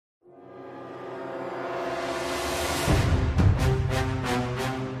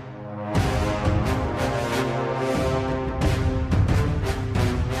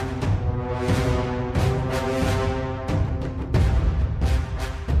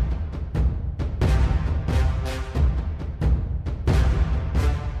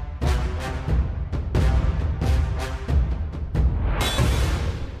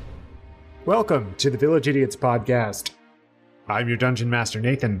Welcome to the Village Idiots podcast. I'm your Dungeon Master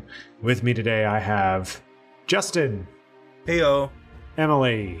Nathan. With me today I have Justin. Heyo.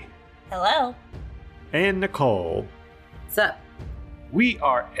 Emily. Hello. And Nicole. What's up? We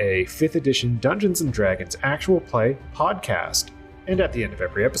are a 5th edition Dungeons & Dragons actual play podcast. And at the end of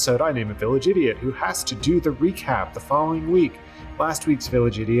every episode, I name a Village Idiot who has to do the recap the following week. Last week's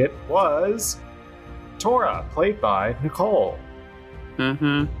Village Idiot was Tora, played by Nicole.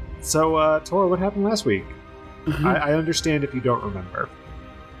 So, Tora, what happened last week? I understand if you don't remember.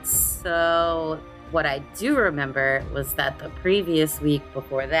 So, what I do remember was that the previous week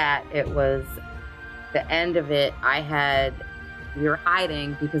before that, it was the end of it. We were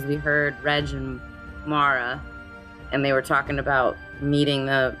hiding because we heard Reg and Mara, and they were talking about meeting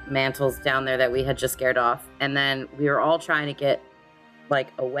the mantles down there that we had just scared off. And then we were all trying to get,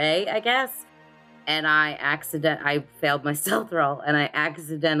 away, I guess. And I failed my stealth roll, and I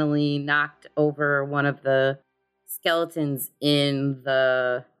accidentally knocked over one of the skeletons in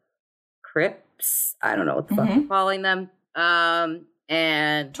the crypts. I don't know what the fuck I'm calling them.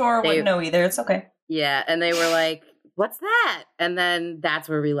 And Tor wouldn't know either. It's okay. Yeah, and they were like, "What's that?" And then that's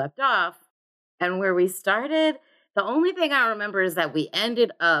where we left off. And where we started, the only thing I remember is that we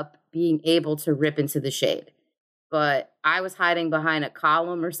ended up being able to rip into the shade. But I was hiding behind a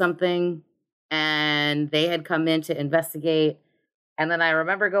column or something, and they had come in to investigate. And then I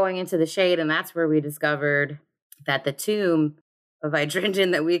remember going into the shade, and that's where we discovered that the tomb of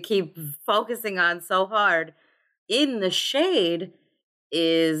Idrindin that we keep focusing on so hard in the shade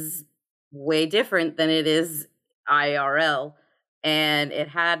is way different than it is IRL. And it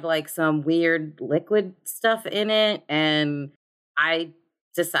had some weird liquid stuff in it, and I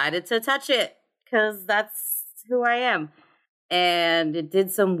decided to touch it because that's who I am. And it did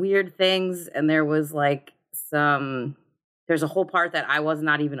some weird things, and there was there's a whole part that I was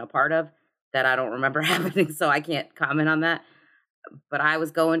not even a part of that I don't remember happening, so I can't comment on that. But I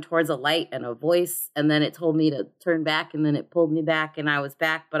was going towards a light and a voice, and then it told me to turn back, and then it pulled me back, and I was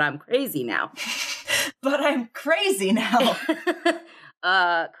back, but I'm crazy now. But I'm crazy now.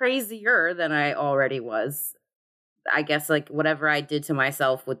 Crazier than I already was. I guess whatever I did to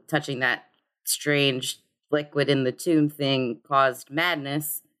myself with touching that strange liquid in the tomb thing caused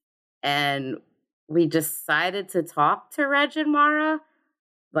madness, and we decided to talk to Reg and Mara,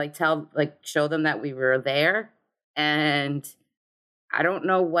 show them that we were there. And I don't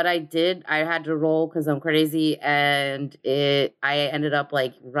know what I did. I had to roll because I'm crazy, and I ended up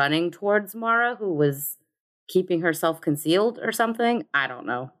running towards Mara, who was keeping herself concealed or something. I don't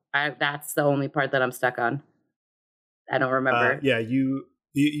know. That's the only part that I'm stuck on. I don't remember.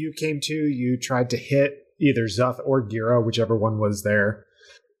 You came to, you tried to hit either Zuth or Gira, whichever one was there.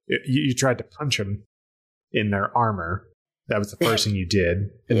 You tried to punch them in their armor. That was the first thing you did.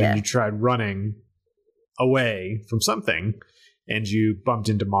 And then you tried running away from something, and you bumped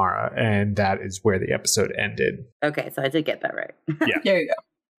into Mara, and that is where the episode ended. Okay, so I did get that right. Yeah. There you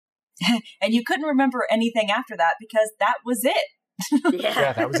go. And you couldn't remember anything after that because that was it.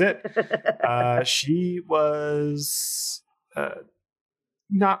 Yeah, that was it. She was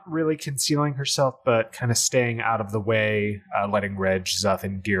not really concealing herself, but kind of staying out of the way, letting Reg, Zuth,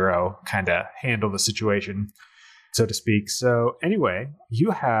 and Giro kind of handle the situation, so to speak. So anyway,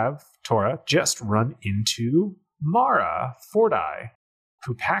 you have, Tora, just run into Mara Fordyce,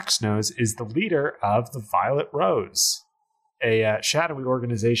 who Pax knows is the leader of the Violet Rose, a shadowy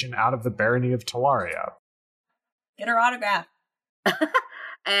organization out of the Barony of Talaria. Get her autograph.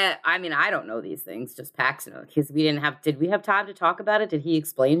 I don't know these things, just Pax knows, because did we have time to talk about it? Did he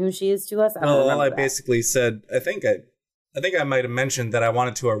explain who she is to us? I basically said, I think I might have mentioned that I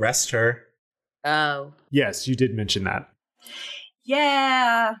wanted to arrest her. Oh. Yes, you did mention that.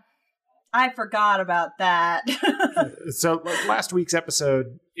 Yeah, I forgot about that. So last week's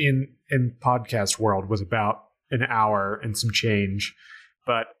episode in podcast world was about an hour and some change,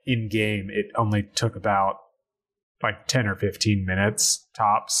 but in game it only took about 10 or 15 minutes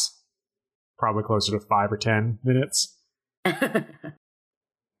tops, probably closer to 5 or 10 minutes.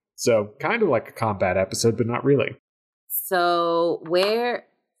 So kind of like a combat episode, but not really. So where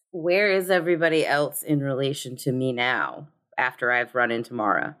is everybody else in relation to me now after I've run into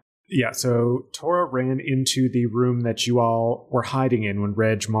Mara? Yeah, so Tora ran into the room that you all were hiding in when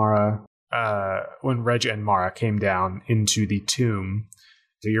Reg and Mara came down into the tomb.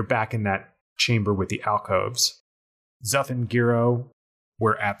 So you're back in that chamber with the alcoves. Zuth and Giro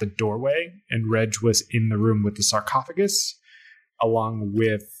were at the doorway, and Reg was in the room with the sarcophagus, along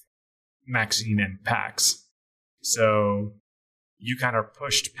with Maxine and Pax. So you kind of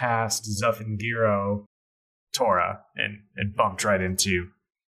pushed past Zuth and Giro, Tora, and bumped right into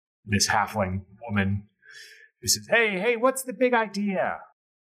this halfling woman who says, hey, what's the big idea?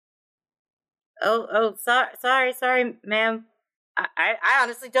 Sorry, ma'am. I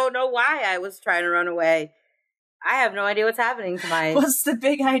honestly don't know why I was trying to run away. I have no idea what's happening to my... What's the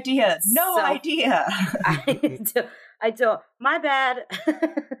big idea? No idea. I don't. My bad.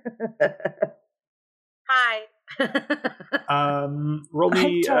 Hi. Roll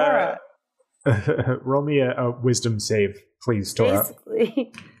me... Tora. Roll me a wisdom save, please, Tora.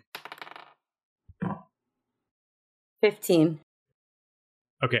 Basically. 15.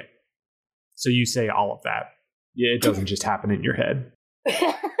 Okay. So you say all of that. Yeah, it doesn't just happen in your head.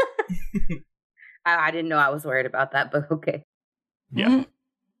 I didn't know I was worried about that, but okay. Yeah. Mm-hmm.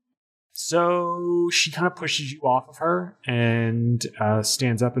 So she kind of pushes you off of her and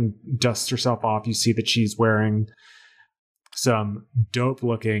stands up and dusts herself off. You see that she's wearing some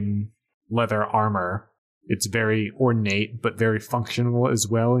dope-looking leather armor. It's very ornate, but very functional as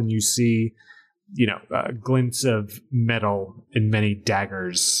well. And you see, glints of metal and many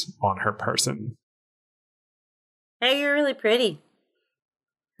daggers on her person. Hey, you're really pretty.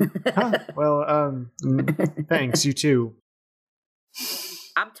 Well, thanks. You too.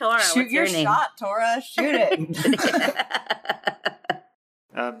 I'm Tora. Shoot What's your name? Shot, Tora. Shoot it.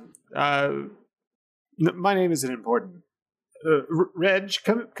 My name isn't important. Reg,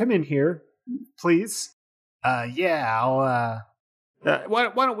 come in here, please. Yeah, I'll.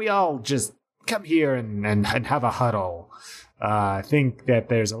 Why don't we all just come here and have a huddle? I think that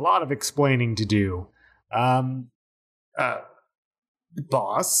there's a lot of explaining to do.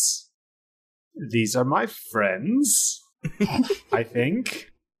 Boss, these are my friends. I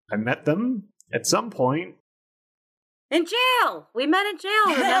think I met them at some point. In jail! We met in jail,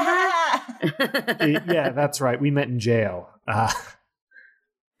 remember? Yeah, that's right. We met in jail. That's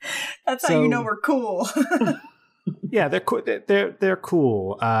how you know we're cool. Yeah, they're cool. They're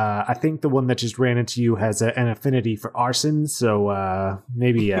cool. I think the one that just ran into you has an affinity for arson, so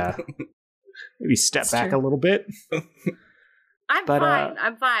maybe step That's back true. a little bit. I'm fine.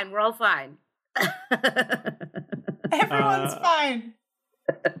 I'm fine. We're all fine. Everyone's fine.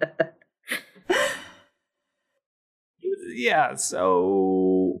 Yeah,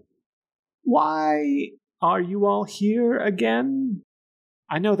 so why are you all here again?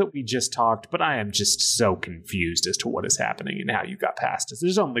 I know that we just talked, but I am just so confused as to what is happening and how you got past us.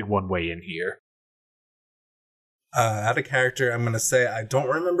 There's only one way in here. Out of character, I'm going to say I don't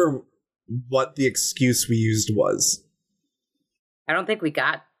remember what the excuse we used was. I don't think we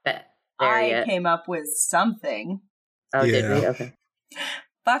got that there yet. I came up with something. Oh, Yeah. did we? Okay.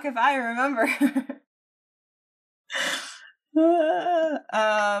 Fuck if I remember.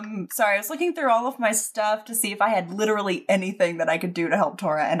 Sorry, I was looking through all of my stuff to see if I had literally anything that I could do to help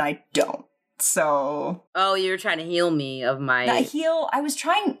Tora, and I don't. So... Oh, you were trying to heal me of my... That heal, I was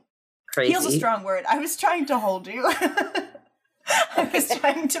trying... Crazy. Heal's a strong word. I was trying to hold you. I was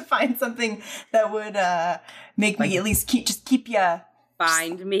trying to find something that would make me at least keep you...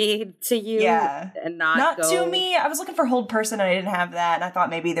 Bind me to you, yeah, and not go... to me. I was looking for hold person, and I didn't have that. And I thought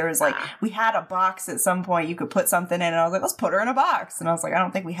maybe there was we had a box at some point you could put something in, and I was like, let's put her in a box. And I was like, I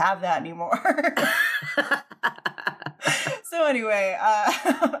don't think we have that anymore. So anyway,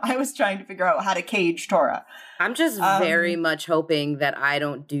 I was trying to figure out how to cage Tora. I'm just very much hoping that I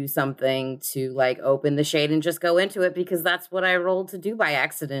don't do something to open the shade and just go into it, because that's what I rolled to do by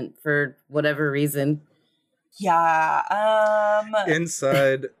accident for whatever reason. Yeah.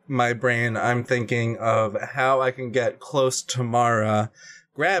 Inside my brain, I'm thinking of how I can get close to Mara,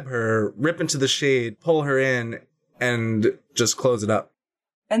 grab her, rip into the shade, pull her in, and just close it up.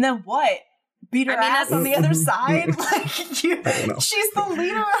 And then what? Beat her ass on the other side? She's the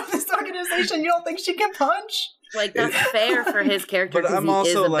leader of this organization. You don't think she can punch? That's fair for his character, because he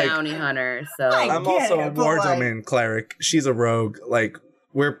is a bounty hunter. So I'm also a war domain cleric. She's a rogue.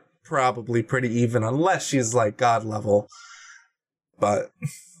 We're probably pretty even, unless she's god level. But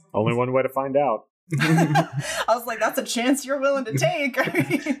only one way to find out. I was like, that's a chance you're willing to take.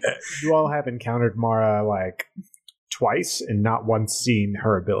 You all have encountered Mara twice and not once seen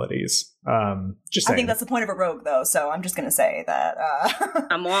her abilities. Just saying. I think that's the point of a rogue, though. So I'm just going to say that.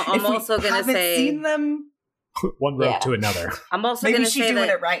 I'm also going to say seen them. One rogue to another. I'm also going to say doing that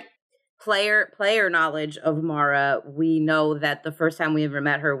it right. Player knowledge of Mara, we know that the first time we ever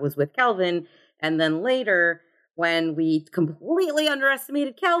met her was with Kelvin, and then later when we completely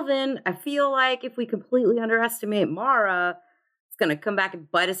underestimated Kelvin, I feel like if we completely underestimate Mara, it's gonna come back and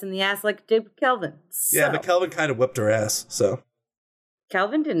bite us in the ass like it did with Kelvin. Yeah, but Kelvin kind of whipped her ass, so.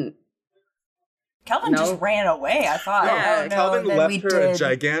 Kelvin didn't. Kelvin just ran away, I thought. Yeah, Kelvin left her a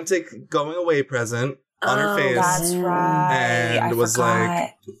gigantic going away present on her face. That's right. And was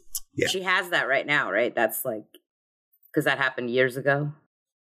like, Yeah. She has that right now, right? That's like, because that happened years ago.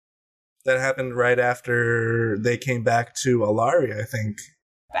 That happened right after they came back to Alari, I think.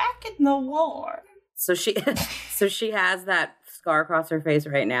 Back in the war. So she has that scar across her face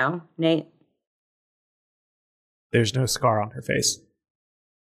right now, Nate. There's no scar on her face.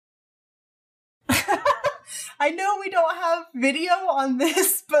 I know we don't have video on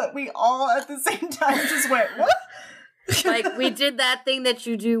this, but we all at the same time just went, what? Like, we did that thing that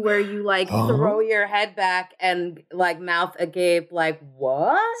you do where you, like, throw your head back and, like, mouth agape, like,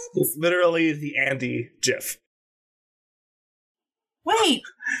 what? It's literally the Andy gif. Wait.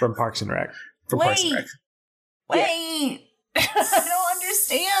 From Parks and Rec. Parks and Rec. Wait. I don't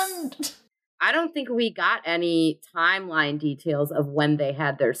understand. I don't think we got any timeline details of when they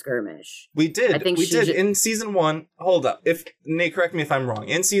had their skirmish. We did. I think we did in season 1. Hold up. If Nate, correct me if I'm wrong.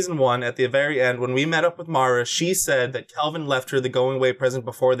 In season 1, at the very end, when we met up with Mara, she said that Kelvin left her the going away present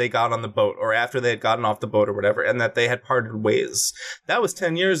before they got on the boat, or after they had gotten off the boat or whatever, and that they had parted ways. That was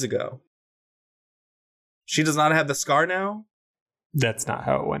 10 years ago. She does not have the scar now? That's not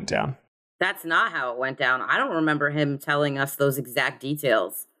how it went down. That's not how it went down. I don't remember him telling us those exact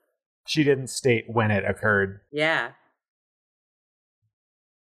details. She didn't state when it occurred. Yeah.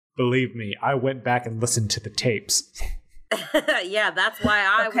 Believe me, I went back and listened to the tapes. Yeah, that's why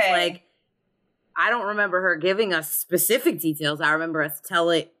I was like, I don't remember her giving us specific details. I remember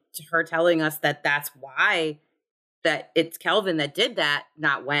her telling us that that's why that it's Kelvin that did that,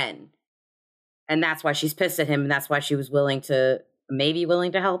 not when. And that's why she's pissed at him, and that's why she was willing to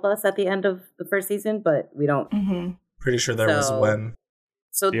help us at the end of the first season, but we don't. Mm-hmm. Pretty sure there was when.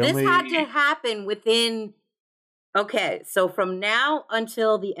 So this had to happen within, okay, so from now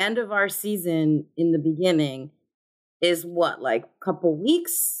until the end of our season in the beginning is what, like a couple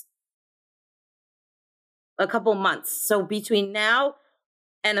weeks? A couple months. So between now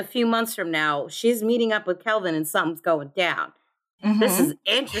and a few months from now, she's meeting up with Kelvin and something's going down. Mm-hmm. This is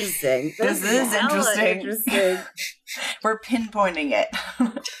interesting. This is interesting. We're pinpointing it.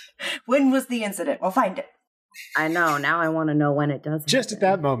 When was the incident? We'll find it. I know. Now I want to know when it does. Just at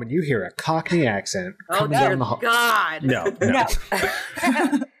that moment, you hear a Cockney accent coming down the hall. God! No.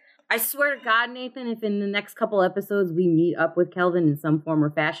 I swear to God, Nathan, if in the next couple episodes we meet up with Kelvin in some form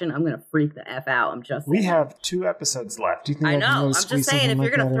or fashion, I'm gonna freak the F out. I'm just saying. We have 2 episodes left. Do you think I know. I'm just saying if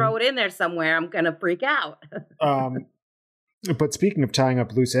you're gonna throw it in there somewhere, I'm gonna freak out. But speaking of tying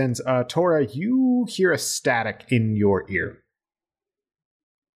up loose ends, Tora, you hear a static in your ear.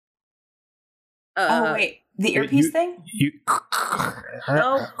 Oh wait. The earpiece thing?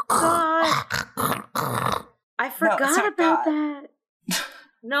 Oh, God. I forgot about that.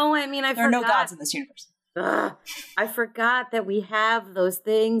 No, I mean, I forgot. There are no gods in this universe. I forgot that we have those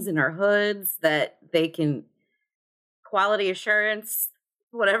things in our hoods that they can quality assurance,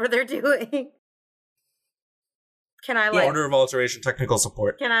 whatever they're doing. Can I, like... Order of alteration, technical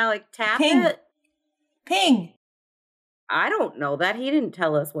support. Can I, like, tap Ping. it? Ping. I don't know that. He didn't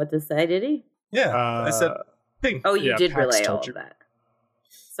tell us what to say, did he? Yeah, I said ping. Oh, you did relay all of that.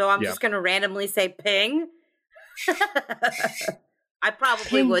 So I'm just going to randomly say ping? I probably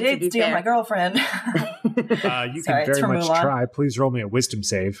ping would, to be steal fair. My girlfriend. You can very much try. Please roll me a wisdom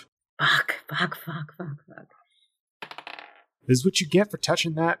save. Fuck. This is what you get for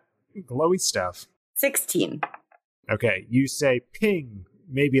touching that glowy stuff. 16. Okay, you say ping,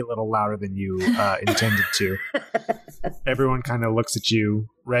 maybe a little louder than you intended to. Everyone kind of looks at you.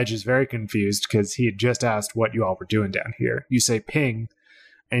 Reg is very confused because he had just asked what you all were doing down here. You say ping,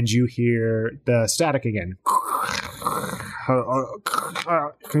 and you hear the static again.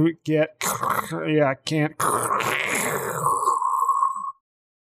 Can we get... Yeah, I can't...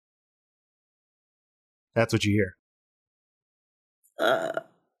 That's what you hear.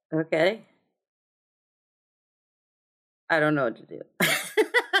 Okay. I don't know what to do.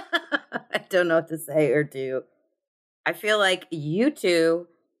 I don't know what to say or do. I feel like you two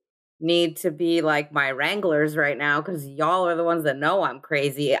need to be like my wranglers right now because y'all are the ones that know I'm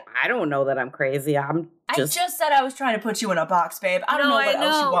crazy. I don't know that I'm crazy. I just said I was trying to put you in a box, babe. I don't know what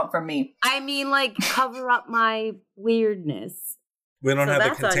else you want from me. I mean, like, cover up my weirdness. We don't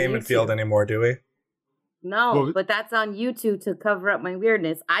have the containment field anymore, do we? No, but that's on you two to cover up my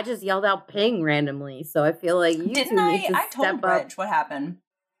weirdness. I just yelled out ping randomly, so I feel like you two need to I told Reg what happened.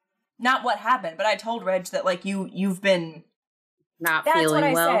 Not what happened, but I told Reg that, like, you've been... Not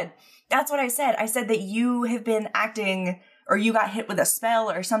feeling well. Said. That's what I said. I said that you have been acting, or you got hit with a spell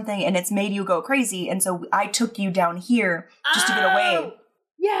or something, and it's made you go crazy, and so I took you down here just to get away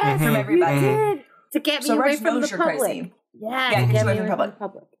from everybody. You did. To get me away from the public. Crazy. Yeah, to get me away from the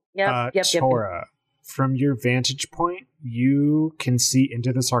public. Yep. Tora, from your vantage point, you can see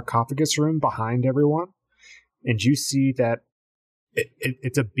into the sarcophagus room behind everyone, and you see that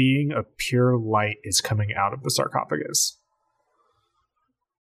it's a being of pure light is coming out of the sarcophagus.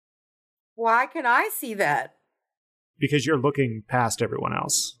 Why can I see that? Because you're looking past everyone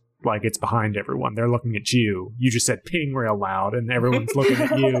else. Like, it's behind everyone. They're looking at you. You just said ping real loud, and everyone's looking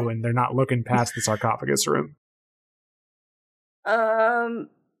at you, and they're not looking past the sarcophagus room. I'm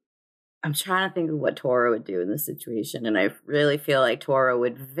trying to think of what Tora would do in this situation, and I really feel like Tora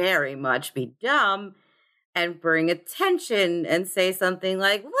would very much be dumb and bring attention and say something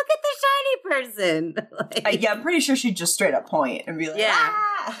like, look at the shiny person. Like, yeah, I'm pretty sure she'd just straight up point and be like, yeah.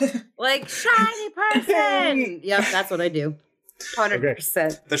 Ah! Like, shiny person. Yep, that's what I do. 100%.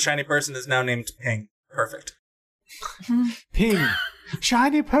 Okay. The shiny person is now named Ping. Perfect. Ping.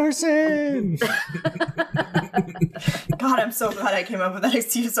 Shiny person. God, I'm so glad I came up with that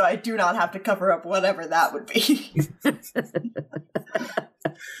excuse so I do not have to cover up whatever that would be.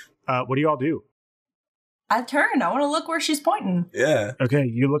 What do you all do? I turn. I want to look where she's pointing. Yeah. Okay,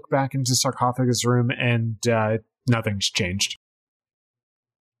 you look back into the sarcophagus room, and nothing's changed.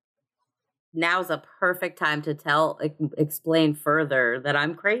 Now's a perfect time to explain further that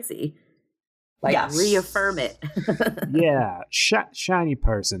I'm crazy. Like, yes. Reaffirm it. Yeah, shiny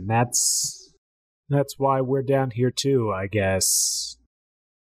person. That's why we're down here too, I guess.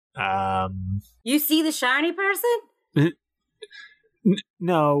 You see the shiny person?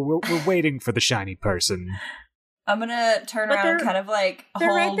 No, we're waiting for the shiny person. I'm gonna turn around and kind of like they're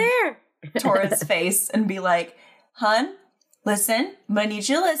hold right there. Tora's face and be like, hun, listen, I'm gonna need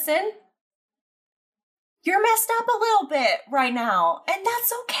you to listen. You're messed up a little bit right now, and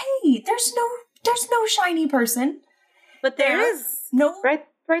that's okay. There's no shiny person. But there is. No. Right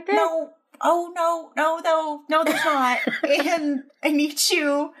there. No. Oh, no, there's not. And I need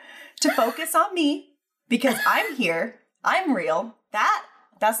you to focus on me because I'm here. I'm real.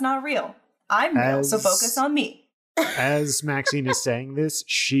 That's not real. I'm real, so focus on me. As Maxine is saying this,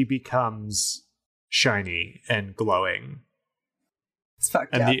 she becomes shiny and glowing. It's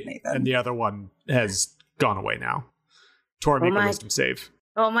fucked up, Nathan. And the other one has gone away now. Tora, make a wisdom save.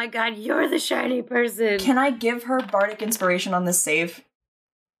 Oh my god, you're the shiny person. Can I give her bardic inspiration on this save?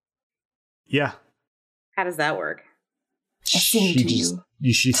 Yeah. How does that work? I sing to you.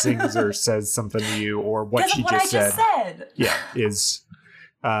 She sings or says something to you, or what she just said. Yeah, is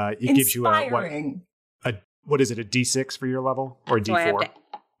it gives you a what is it, a D6 for your level or a D4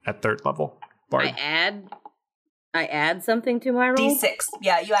 at third level? Bard. I add something to my roll. D6.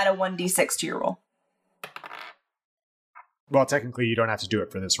 Yeah, you add a 1d6 to your roll. Well, technically, you don't have to do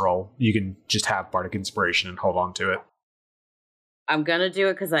it for this roll. You can just have bardic inspiration and hold on to it. I'm gonna do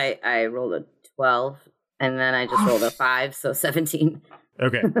it because I rolled a 12 and then I just rolled a 5, so 17.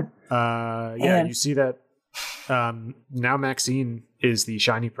 Okay. Yeah, you see that now Maxine is the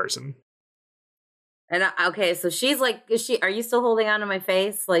shiny person. And okay, so she's like, are you still holding on to my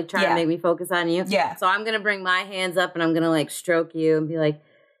face? Like trying to make me focus on you? Yeah. So I'm going to bring my hands up and I'm going to like stroke you and be like,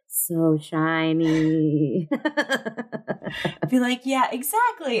 so shiny. Be like, yeah,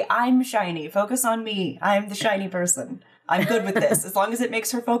 exactly. I'm shiny. Focus on me. I'm the shiny person. I'm good with this. As long as it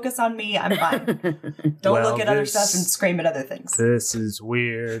makes her focus on me, I'm fine. Don't look at other stuff and scream at other things. This is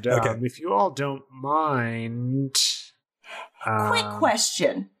weird. Okay. If you all don't mind. Quick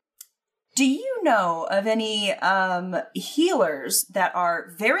question. Do you know of any healers that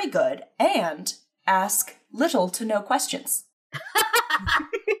are very good and ask little to no questions?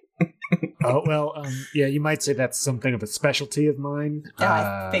 Oh, well, yeah, you might say that's something of a specialty of mine.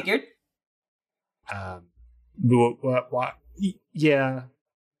 I figured. What? Yeah.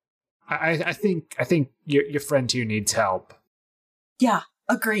 I think your friend here needs help. Yeah,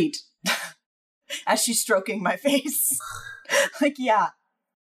 agreed. As she's stroking my face. Like, yeah.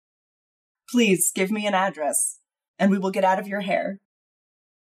 Please give me an address, and we will get out of your hair.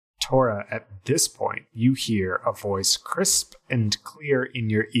 Tora, at this point, you hear a voice crisp and clear in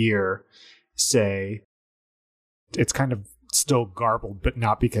your ear say, it's kind of still garbled, but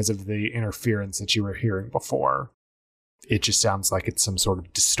not because of the interference that you were hearing before. It just sounds like it's some sort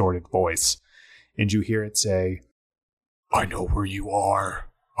of distorted voice. And you hear it say, I know where you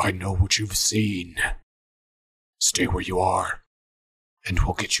are. I know what you've seen. Stay where you are, and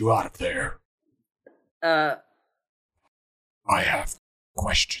we'll get you out of there. I have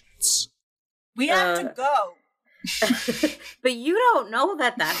questions. We have to go. But you don't know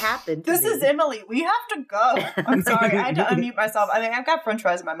that happened. This is Emily. We have to go. I'm sorry. I had to unmute myself. I mean, I've got french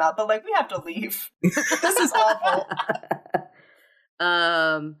fries in my mouth, but like, we have to leave. This is awful.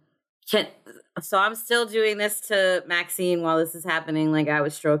 So I'm still doing this to Maxine while this is happening. Like, I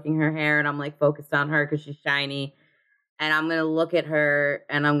was stroking her hair and I'm like focused on her because she's shiny. And I'm going to look at her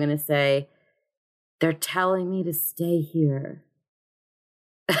and I'm going to say, they're telling me to stay here.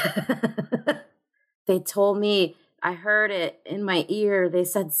 They told me, I heard it in my ear. They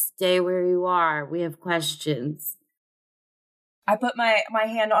said, stay where you are. We have questions. I put my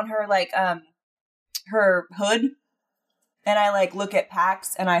hand on her, like, her hood. And I, like, look at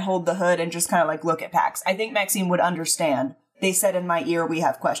Pax, and I hold the hood and just kind of, like, look at Pax. I think Maxine would understand. They said in my ear, we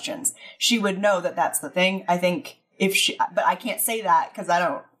have questions. She would know that that's the thing. I think if she... But I can't say that, because I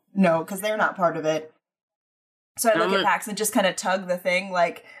don't know, because they're not part of it. So I look at Pax and just kind of tug the thing,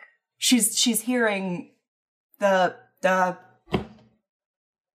 like, she's hearing the...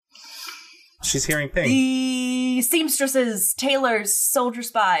 She's hearing ping. The seamstresses, tailors, soldier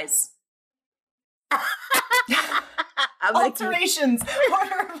spies. Alterations!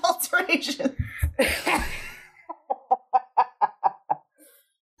 Order of alterations!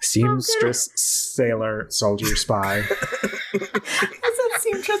 Seamstress, sailor, soldier, spy. I said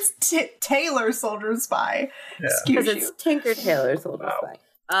seamstress, tailor, soldier, spy. Yeah. Because it's Tinker Tailor Soldier Spy.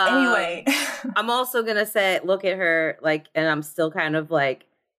 Anyway. I'm also going to say, look at her, like, and I'm still kind of like,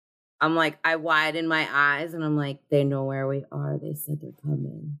 I widen my eyes and I'm like, they know where we are. They said they're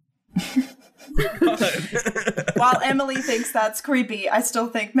coming. While Emily thinks that's creepy, I still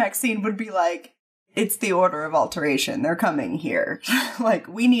think Maxine would be like, it's the order of alteration. They're coming here. Like,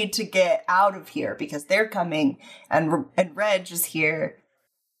 we need to get out of here because they're coming and Reg is here.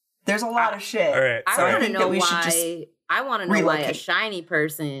 There's a lot of shit. All right. I want to know why. I want to know why a shiny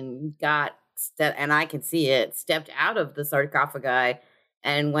person got and I can see it, stepped out of the sarcophagi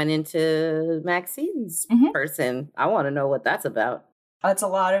and went into Maxine's person. I want to know what that's about. That's a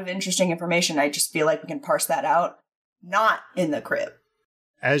lot of interesting information. I just feel like we can parse that out. Not in the crib.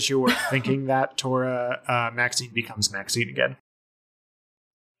 As you were thinking that, Tora, Maxine becomes Maxine again.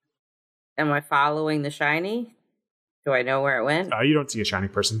 Am I following the shiny? Do I know where it went? You don't see a shiny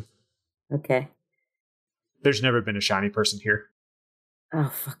person. Okay. There's never been a shiny person here.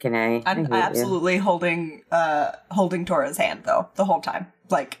 Oh, fucking A. I'm absolutely holding Tora's hand, though, the whole time.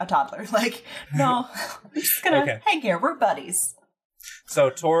 Like a toddler. Like, no, I'm just gonna hang here. We're buddies. So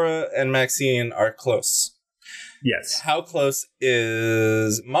Tora and Maxine are close. Yes. How close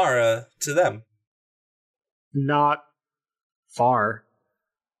is Mara to them? Not far.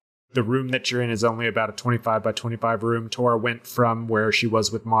 The room that you're in is only about a 25 by 25 room. Tora went from where she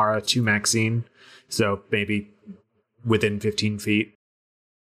was with Mara to Maxine, so maybe within 15 feet.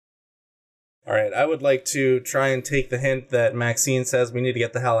 All right, I would like to try and take the hint that Maxine says we need to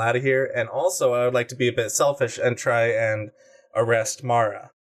get the hell out of here, and also I would like to be a bit selfish and try and arrest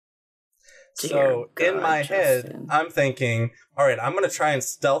Mara. So in my head, I'm thinking, all right, I'm going to try and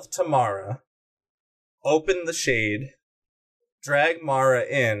stealth to Mara, open the shade, drag Mara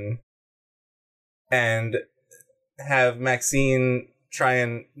in, and have Maxine try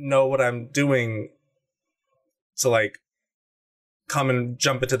and know what I'm doing to, like, come and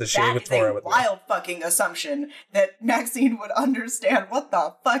jump into the shade with Tora. That is a wild fucking assumption that Maxine would understand what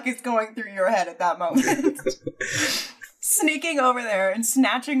the fuck is going through your head at that moment. Sneaking over there and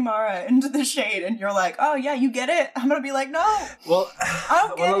snatching Mara into the shade, and you're like, oh yeah, you get it? I'm gonna be like, no. Well, I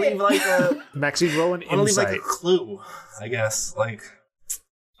don't get it. Leave like a Maxine, roll an I'm gonna leave insight. like a clue, I guess. Like,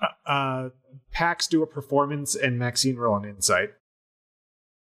 Pax, do a performance, and Maxine, roll an insight.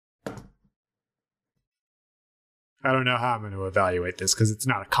 I don't know how I'm going to evaluate this because it's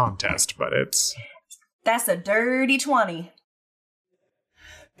not a contest, but it's... That's a dirty 20.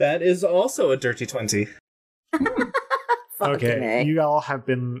 that is also a dirty 20. Okay, you all have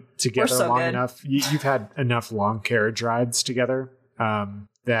been together so long good. enough. You've had enough long carriage rides together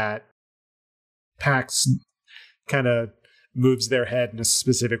that Pax kind of moves their head in a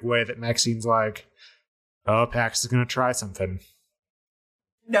specific way that Maxine's like, oh, Pax is going to try something.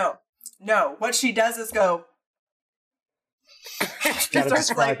 No. What she does is go... Gotta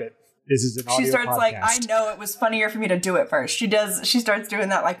describe it. This is an audio She starts podcast. like, I know it was funnier for me to do it first. She starts doing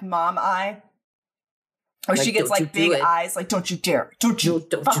that like mom eye. Or Like, she gets don't you like big do it. eyes, like, don't you dare. Don't you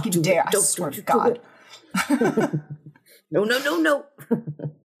Don't you fucking do it. dare. I Don't swear you to do God. No.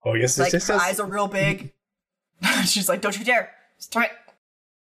 Oh, yes, Like, yes, her yes. eyes are real big. She's like, don't you dare. Just try it.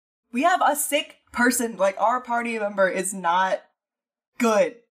 We have a sick person. Like, our party member is not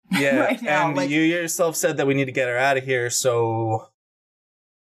good. Yeah, right now, and like- you yourself said that we need to get her out of here, so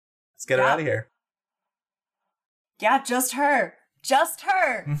let's get her Yeah. out of here. Yeah, just her. Just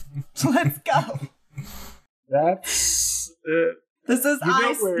her. Let's go. That's... This is You know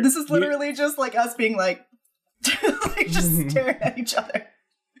ice. where- This is literally just like us being like, like just staring at each other.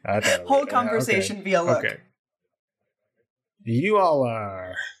 Whole conversation via look. Okay. You all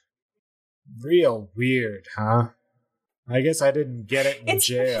are real weird, huh? I guess I didn't get it in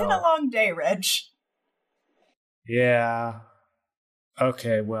jail. It's been a long day, Reg. Yeah.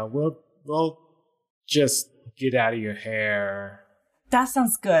 Okay, well, we'll just get out of your hair. That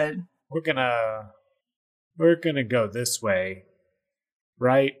sounds good. We're gonna go this way,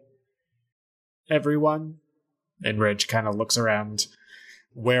 right? Everyone? And Reg kind of looks around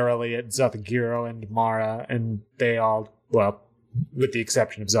warily at Zuth and Giro and Mara, and they all, well, with the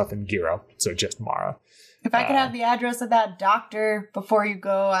exception of Zuth and Giro, so just Mara. If I could have the address of that doctor before you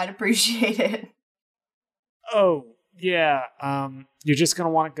go, I'd appreciate it. Oh, yeah. You're just going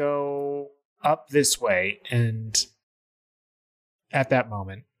to want to go up this way, and at that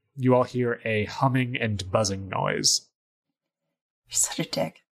moment, you all hear a humming and buzzing noise. You're such a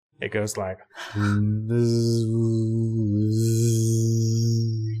dick. It goes like...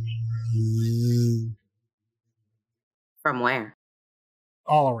 From where?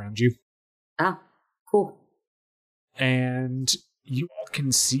 all around you. Oh, cool. And you all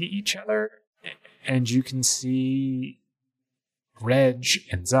can see each other, and you can see Reg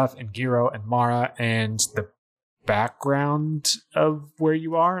and Zuth and Giro and Mara, and the background of where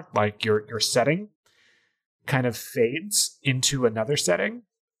you are, like your setting, kind of fades into another setting.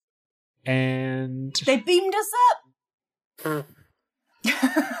 And they beamed us up.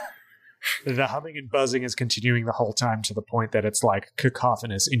 The humming and buzzing is continuing the whole time to the point that it's like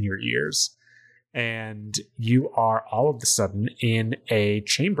cacophonous in your ears. And you are all of a sudden in a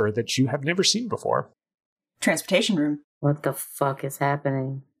chamber that you have never seen before. Transportation room. What the fuck is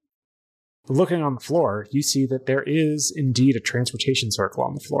happening? Looking on the floor, you see that there is indeed a transportation circle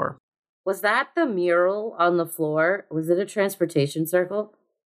on the floor. Was that the mural on the floor? Was it a transportation circle?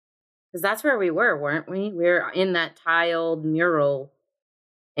 Because that's where we were, weren't we? We were in that tiled mural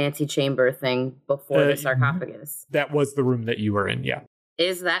antechamber thing before the sarcophagus. That was the room that you were in, yeah.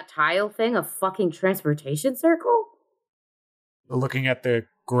 Is that tile thing a fucking transportation circle? Looking at the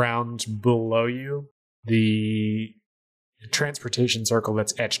ground below you, the transportation circle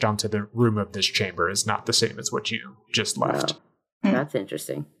that's etched onto the room of this chamber is not the same as what you just left. Oh, that's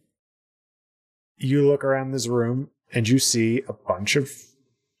interesting. You look around this room and you see a bunch of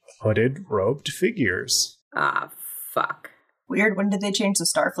hooded, robed figures. Ah, fuck. Weird, when did they change the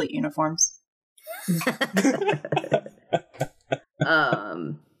Starfleet uniforms?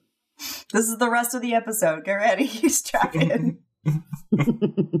 This is the rest of the episode. Get ready. Strap in.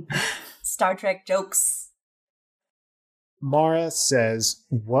 Star Trek jokes. Mara says,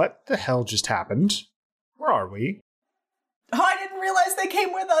 "What the hell just happened? Where are we?" Oh, I didn't realize they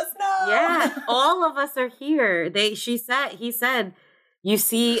came with us. No. Yeah, all of us are here. He said, you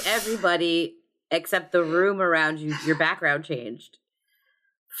see everybody except the room around you. Your background changed.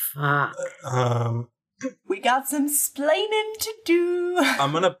 Fuck. We got some splaining to do.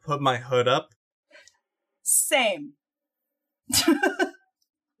 I'm gonna put my hood up. Same.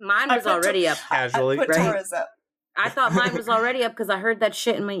 Mine was already up. Casually. I put right? Tora's up. I thought mine was already up because I heard that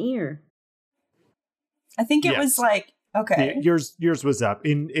shit in my ear. I think it was like, okay. Yeah, yours was up.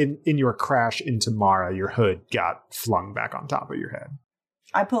 In your crash into Mara, your hood got flung back on top of your head.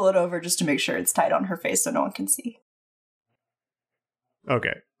 I pull it over just to make sure it's tight on her face so no one can see.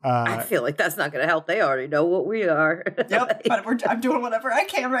 Okay. I feel like that's not going to help. They already know what we are. Yep, but I'm doing whatever I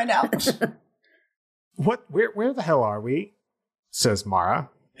can right now. What? Where the hell are we? Says Mara,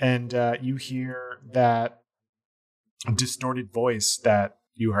 and you hear that distorted voice that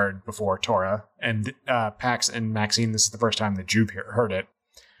you heard before, Tora, and Pax and Maxine. This is the first time that you've heard it.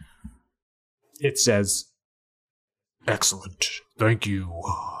 It says, "Excellent. Thank you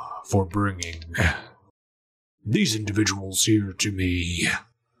for bringing these individuals here to me.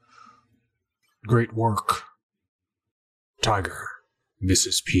 Great work, Tiger,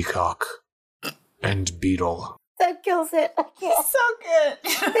 Mrs. Peacock, and Beetle." That kills it. I can't. So good.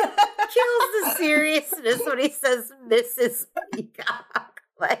 Kills the seriousness when he says Mrs. Peacock.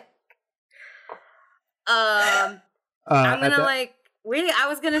 Like, I'm gonna I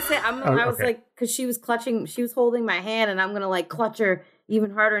was gonna say, I was like, because she was holding my hand, and I'm gonna like clutch her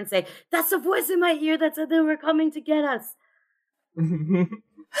even harder and say, "That's the voice in my ear that said they were coming to get us."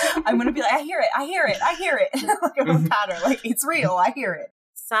 I'm gonna be like, I hear it. Like I'm gonna pat her, like it's real, I hear it.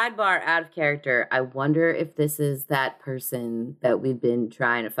 Sidebar out of character. I wonder if this is that person that we've been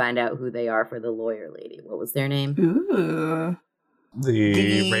trying to find out who they are for the lawyer lady. What was their name? Ooh.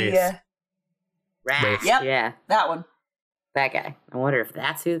 The Wraith. Wraith. Yep. Yeah. That one. That guy. I wonder if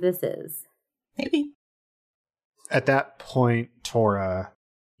that's who this is. Maybe. At that point, Tora,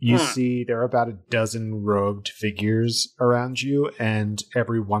 You see there are about a dozen robed figures around you, and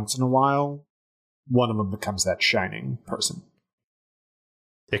every once in a while, one of them becomes that shining person.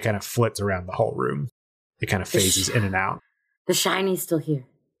 It kind of flits around the whole room. It kind of phases in and out. The shiny's still here.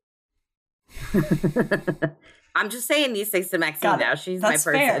 I'm just saying these things to Maxine now. She's That's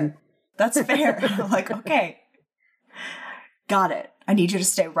my person. fair. That's fair. I'm like, okay. Got it. I need you to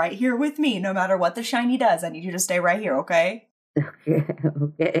stay right here with me, no matter what the shiny does. I need you to stay right here, okay?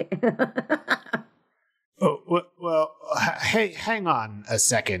 Okay. Oh, well, hey, hang on a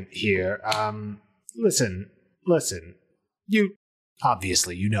second here. Listen.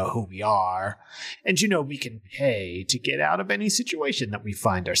 Obviously, you know who we are, and you know we can pay to get out of any situation that we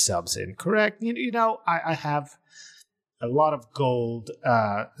find ourselves in, correct? You know, I have a lot of gold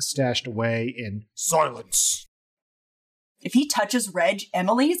stashed away in silence. If he touches Reg,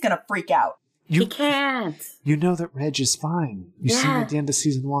 Emily's gonna freak out. He can't. You know that Reg is fine. You see him at the end of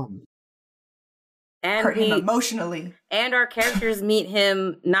season 1. And Hurt him emotionally. And our characters meet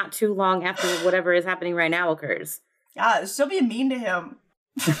him not too long after whatever is happening right now occurs. Still being mean to him.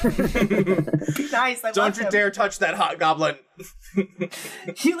 Be nice. Don't you dare touch that hot goblin.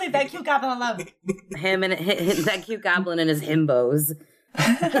 You leave that cute goblin alone. Him and that cute goblin and his himbos.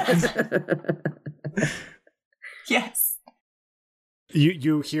 Yes.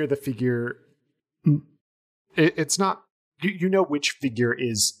 You hear the figure. It's not. You know which figure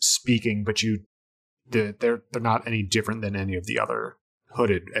is speaking, but they're not any different than any of the other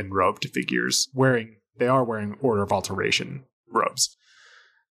hooded and robed figures. They are wearing Order of Alteration robes.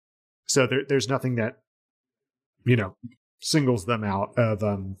 So there's nothing that, singles them out of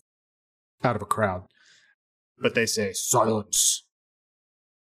a crowd. But they say, silence.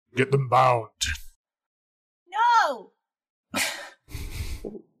 Get them bound. No!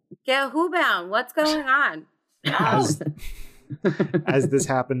 Get who bound? What's going on? As this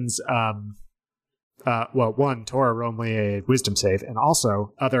happens, Tora roll me a wisdom save, and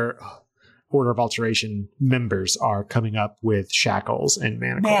also other Order of Alteration members are coming up with shackles and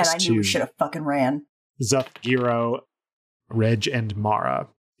manacles. Man, I knew we should have fucking ran. Zuth, Giro, Reg, and Mara.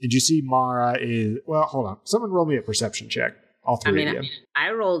 Did you see Mara is... Well, hold on. Someone roll me a perception check. All three of you.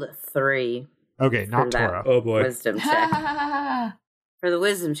 I rolled 3. Okay, not Tora. Oh boy. Wisdom check. For the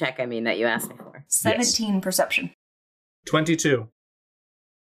wisdom check, that you asked me for. 17 perception. 22.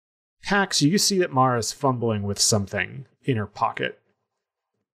 Hax, you see that Mara's fumbling with something in her pocket.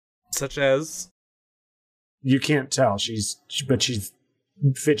 Such as? You can't tell. She's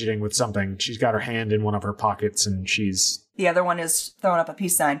fidgeting with something. She's got her hand in one of her pockets, and she's... The other one is throwing up a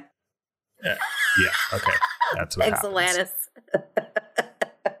peace sign. Yeah, okay. That's what Thanks, happens. Alanis.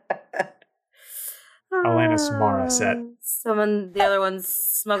 Alanis Mara said. The other one's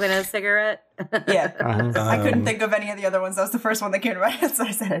smoking a cigarette. Yeah. I couldn't Um, think of any of the other ones. That was the first one that came to my head, so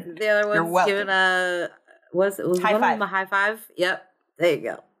I said it. The other You're one's welcome. giving was High one five. of them a high five? Yep. There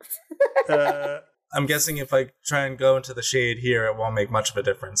you go. I'm guessing if I try and go into the shade here, it won't make much of a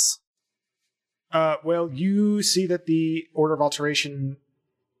difference. Well, you see that the Order of Alteration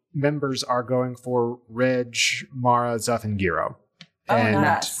members are going for Reg, Mara, Zuth, and Giro. Oh, And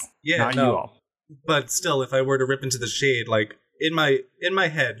not us. Yeah, not no. you all. But still, if I were to rip into the shade, like in my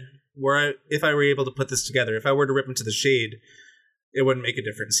head, if I were able to put this together, if I were to rip into the shade, it wouldn't make a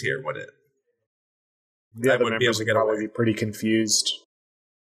difference here, would it? The I other wouldn't be able members to would get probably away. be pretty confused.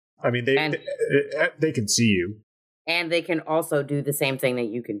 I mean, And- they can see you. And they can also do the same thing that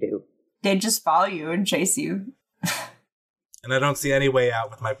you can do. They'd just follow you and chase you. And I don't see any way out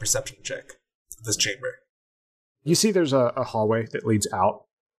with my perception check of this chamber. You see there's a hallway that leads out,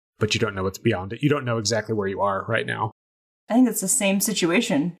 but you don't know what's beyond it. You don't know exactly where you are right now. I think it's the same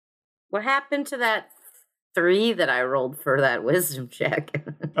situation. What happened to that 3 that I rolled for that wisdom check?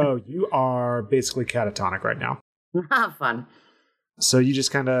 Oh, you are basically catatonic right now. Not fun. So you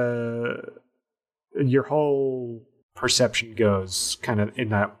just kind of... Your whole perception goes kind of in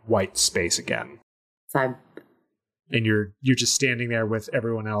that white space again. So And you're just standing there with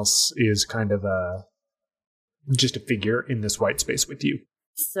everyone else is kind of just a figure in this white space with you.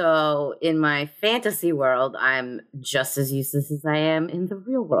 So in my fantasy world, I'm just as useless as I am in the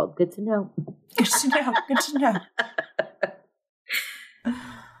real world. Good to know. Good to know. Good to know.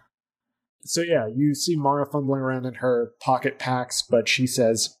 So yeah, you see Mara fumbling around in her pocket packs, but she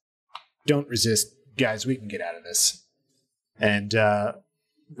says, "Don't resist, guys, we can get out of this." And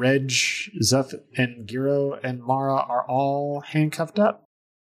Reg, Zuth, and Giro and Mara are all handcuffed up.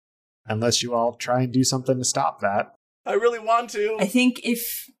 Unless you all try and do something to stop that. I really want to. I think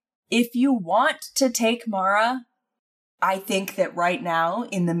if you want to take Mara, I think that right now,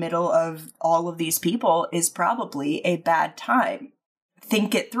 in the middle of all of these people, is probably a bad time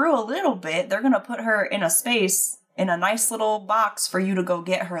think it through a little bit, they're going to put her in a space, in a nice little box for you to go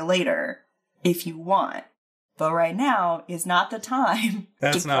get her later if you want. But right now is not the time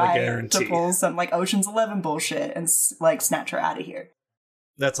That's to not a try guarantee. to pull some like Ocean's 11 bullshit and like snatch her out of here.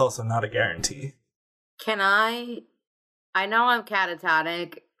 That's also not a guarantee. Can I know I'm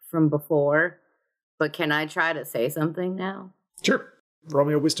catatonic from before, but can I try to say something now? Sure. Roll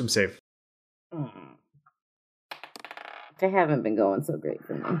me a wisdom save. They haven't been going so great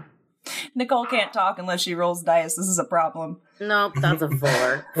for me. Nicole can't talk unless she rolls dice. This is a problem. Nope, that's a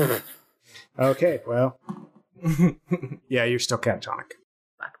 4. Okay, well. Yeah, you're still catatonic.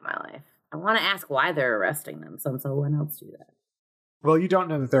 Fuck my life. I want to ask why they're arresting them, so someone else do that. Well, you don't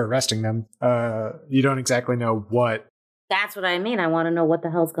know that they're arresting them. You don't exactly know what. That's what I mean. I want to know what the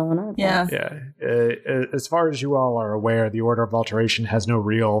hell's going on. Yeah. Yeah. As far as you all are aware, the Order of Alteration has no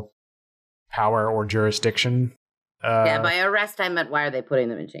real power or jurisdiction. Yeah, by arrest, I meant why are they putting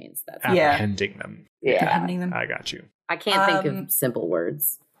them in chains? That's apprehending them. Yeah. Apprehending them. I got you. I can't think of simple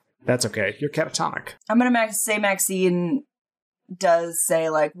words. That's okay. You're catatonic. I'm gonna say Maxine does say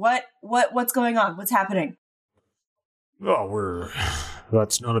like, what's going on? What's happening? Oh,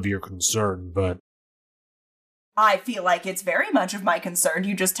 that's none of your concern, but I feel like it's very much of my concern.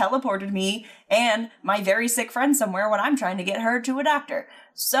 You just teleported me and my very sick friend somewhere when I'm trying to get her to a doctor.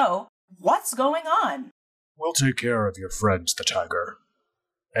 So, what's going on? We'll take care of your friend, the tiger.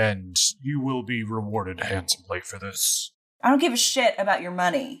 And you will be rewarded handsomely for this. I don't give a shit about your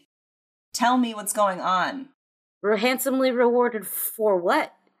money. Tell me what's going on. We're handsomely rewarded for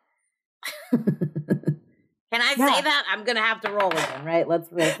what? Can I say that? I'm going to have to roll again, right?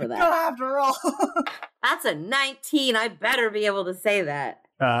 Let's roll for that. Gonna have to roll. That's a 19. I better be able to say that.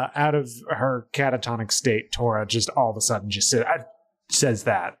 Out of her catatonic state, Tora just all of a sudden just says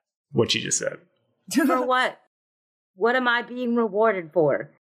that, what she just said. For what? What am I being rewarded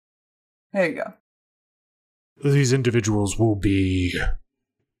for? There you go. These individuals will be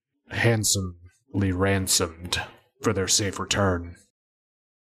handsomely ransomed for their safe return.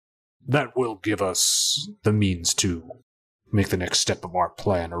 That will give us the means to make the next step of our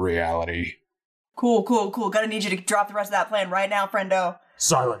plan a reality. Cool. Gonna need you to drop the rest of that plan right now, friendo.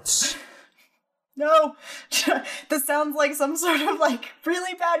 Silence. No! This sounds like some sort of, like,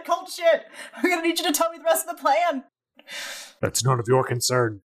 really bad cult shit. I'm gonna need you to tell me the rest of the plan. That's none of your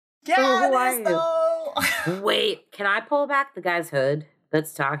concern. Yeah, who it are is, you? though! Wait, can I pull back the guy's hood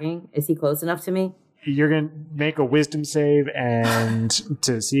that's talking? Is he close enough to me? You're going to make a wisdom save and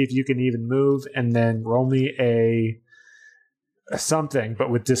to see if you can even move, and then roll me a something, but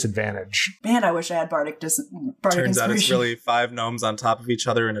with disadvantage. Man, I wish I had Bardic Turns Inspiration. out it's really 5 gnomes on top of each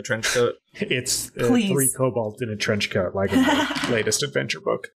other in a trench coat. It's 3 kobolds in a trench coat, like in the latest adventure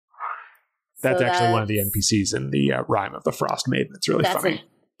book. That's actually one of the NPCs in the Rime of the Frost Maiden. It's really That's funny. an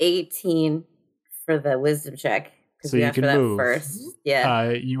 18 for the wisdom check. So you can move. First.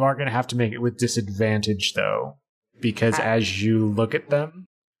 Yeah. You are going to have to make it with disadvantage, though, because as you look at them,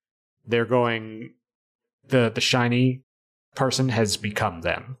 they're going... The shiny person has become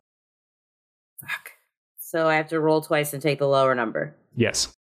them. Fuck. So I have to roll twice and take the lower number.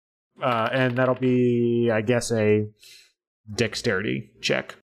 Yes. And that'll be, I guess, a dexterity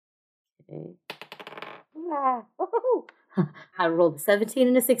check. Okay. I rolled a 17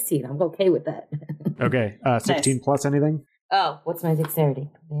 and a 16. I'm okay with that. Okay. 16 Nice. plus anything? Oh, what's my dexterity?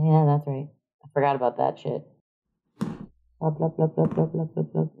 Yeah, that's right. I forgot about that shit. Blah, blah, blah, blah, blah, blah, blah,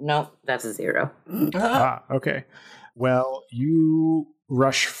 blah. Nope, that's a 0. Okay. Well, you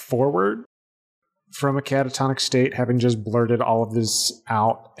rush forward from a catatonic state, having just blurted all of this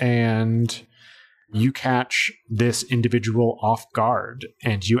out, and you catch this individual off guard,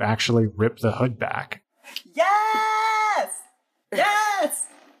 and you actually rip the hood back. Yes! Yes!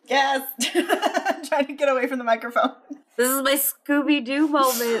 Yes! I'm trying to get away from the microphone. This is my Scooby-Doo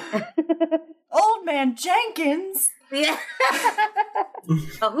moment. Old man Jenkins! Yeah.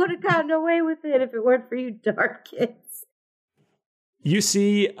 I would have gotten away with it if it weren't for you dark kids. You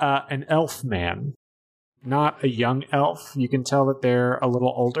see an elf man, not a young elf. You can tell that they're a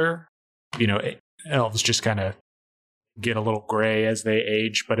little older. You know, elves just kind of get a little gray as they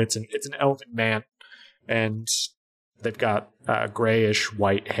age, but it's an elven man, and they've got grayish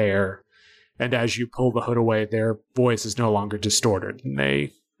white hair. And as you pull the hood away, their voice is no longer distorted, and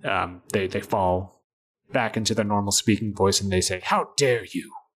they fall back into their normal speaking voice, and they say, "How dare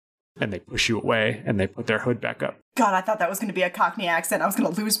you!" And they push you away, and they put their hood back up. God, I thought that was going to be a Cockney accent. I was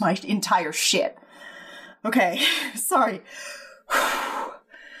going to lose my entire shit. Okay, sorry.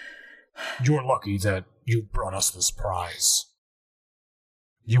 You're lucky that you brought us this prize.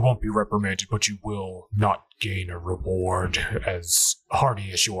 You won't be reprimanded, but you will not gain a reward as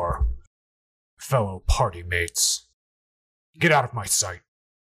hardy as your fellow party mates. Get out of my sight.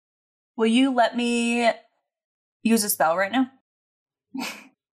 Will you let me use a spell right now?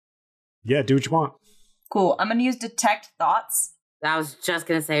 Yeah, do what you want. Cool. I'm going to use Detect Thoughts. I was just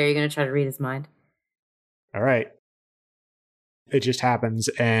going to say, are you going to try to read his mind? All right. It just happens,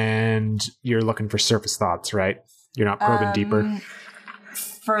 and you're looking for surface thoughts, right? You're not probing deeper.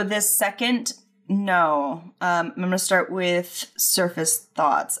 For this second, no. I'm going to start with surface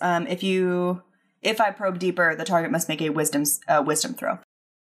thoughts. If I probe deeper, the target must make a wisdom throw.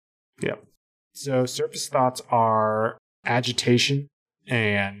 Yep. So surface thoughts are agitation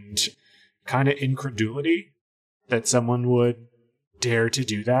and kind of incredulity that someone would dare to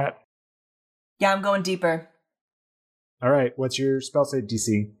do that. Yeah, I'm going deeper. All right. What's your spell save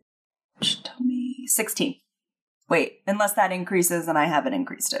DC? Tell me 16. Wait, unless that increases and I haven't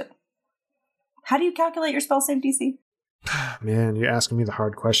increased it. How do you calculate your spell save DC? Man, you're asking me the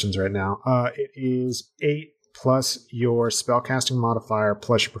hard questions right now. It is 8 plus your spellcasting modifier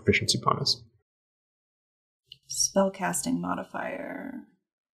plus your proficiency bonus. Spellcasting modifier.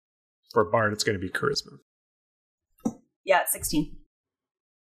 For Bard, it's going to be charisma. Yeah, it's 16.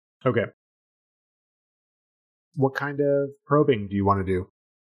 Okay. What kind of probing do you want to do?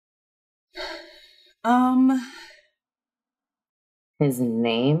 His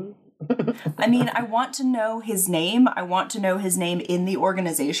name? I mean, I want to know his name. I want to know his name in the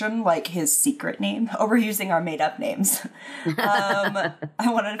organization, like his secret name. Oh, we're using our made-up names. I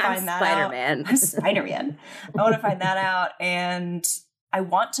wanted to find that Spider-Man. out. I'm Spider-Man. I want to find that out, and I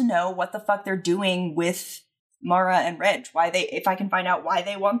want to know what the fuck they're doing with Mara and Reg. If I can find out why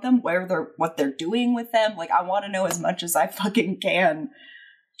they want them, what they're doing with them. Like, I want to know as much as I fucking can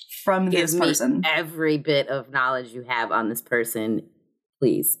from this person. Every bit of knowledge you have on this person,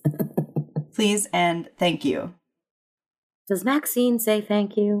 please. Please and thank you. Does Maxine say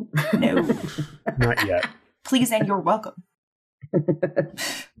thank you? No. Not yet. Please and you're welcome.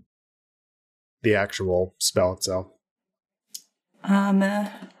 The actual spell itself.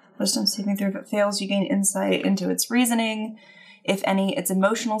 Wisdom saving throw. If it fails, you gain insight into its reasoning. If any, its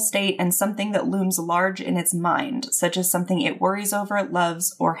emotional state and something that looms large in its mind, such as something it worries over,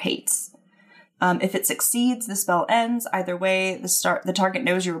 loves, or hates. If it succeeds, the spell ends. Either way, the target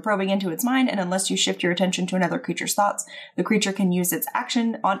knows you were probing into its mind, and unless you shift your attention to another creature's thoughts, the creature can use its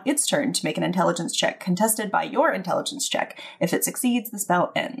action on its turn to make an intelligence check, contested by your intelligence check. If it succeeds, the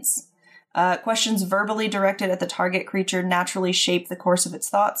spell ends. Questions verbally directed at the target creature naturally shape the course of its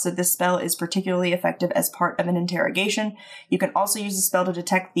thoughts, so this spell is particularly effective as part of an interrogation. You can also use the spell to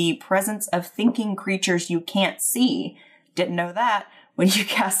detect the presence of thinking creatures you can't see. Didn't know that. When you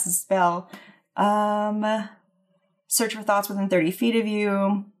cast the spell, search for thoughts within 30 feet of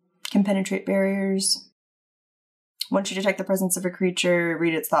you, can penetrate barriers. Once you detect the presence of a creature,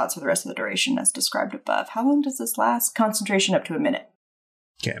 read its thoughts for the rest of the duration as described above. How long does this last? Concentration up to a minute.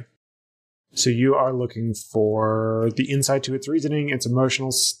 Okay. So you are looking for the insight to its reasoning, its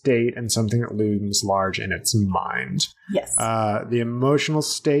emotional state, and something that looms large in its mind. Yes. The emotional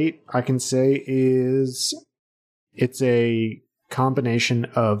state, I can say, is it's a combination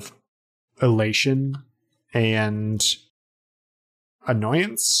of elation and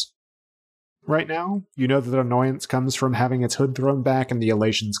annoyance right now. You know that the annoyance comes from having its hood thrown back, and the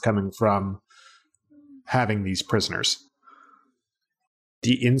elation's coming from having these prisoners.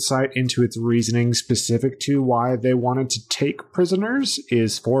 The insight into its reasoning specific to why they wanted to take prisoners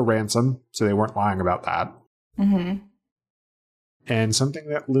is for ransom, so they weren't lying about that. Mm-hmm. And something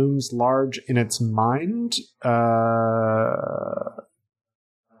that looms large in its mind,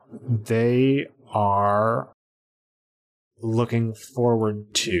 they are looking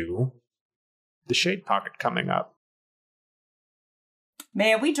forward to the Shade Pocket coming up.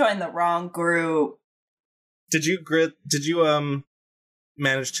 Man, we joined the wrong group. Did you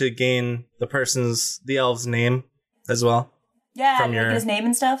manage to gain the elf's name as well? Yeah, From get his name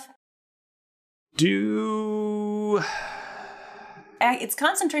and stuff. It's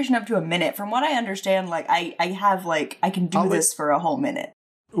concentration up to a minute. From what I understand, like I can do this for a whole minute.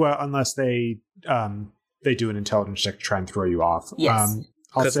 Well, unless they do an intelligence check to try and throw you off. Yes.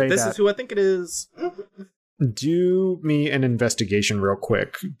 I'll say this is who I think it is. Do me an investigation real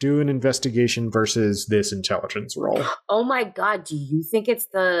quick. Do an investigation versus this intelligence roll. Oh my god, do you think it's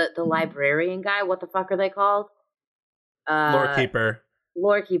the librarian guy? What the fuck are they called? Lorekeeper.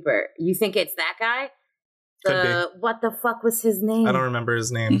 Lorekeeper. You think it's that guy? Could be. What the fuck was his name? I don't remember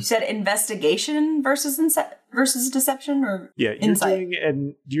his You name. said investigation versus deception, or Yeah, insight?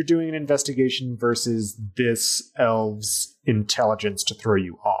 you're doing an investigation versus this elf's intelligence to throw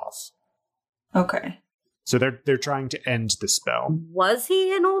you off. Okay. So they're trying to end the spell. Was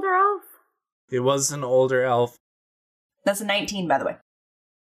he an older elf? It was an older elf. That's a 19, by the way.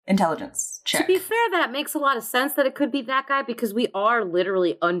 Intelligence check. To be fair, that makes a lot of sense that it could be that guy because we are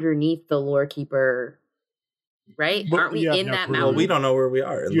literally underneath the lore keeper, right? Well, Aren't we you have in no that clue. Well, mountain? we don't know where we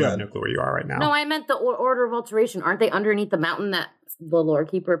are. You have no clue where you are right now. No, I meant the Order of Alteration. Aren't they underneath the mountain that the lore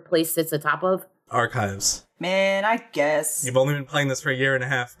keeper place sits atop of? Archives. Man, I guess. You've only been playing this for a year and a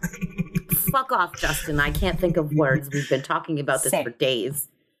half. Fuck off, Justin. I can't think of words. We've been talking about this Same. for days.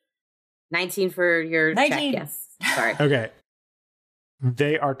 19 for your 19. check, yes. Sorry. Okay.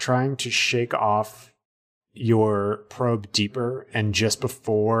 They are trying to shake off your probe deeper, and just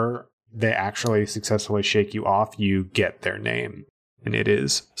before they actually successfully shake you off, you get their name. And it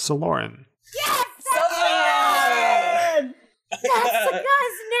is Soloran. Yes! That's the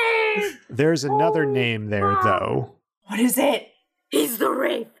guy's name! There's another name there, wow. though. What is it? He's the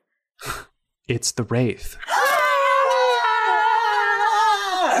Wraith. It's the Wraith.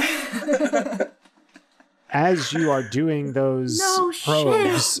 As you are doing those No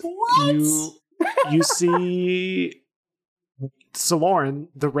probes, shit. What? you see Soloran,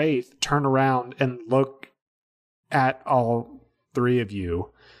 the Wraith, turn around and look at all three of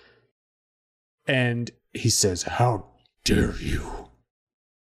you. And he says, "How dare you?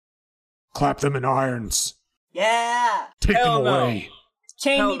 Clap them in irons. Yeah. Take Hell them no. away."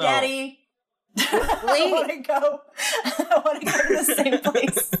 Chain Hell me, no. daddy. I want to go. I want to go to the same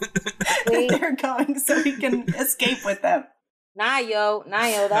place Wait. they're going so we can escape with them. Nah, yo,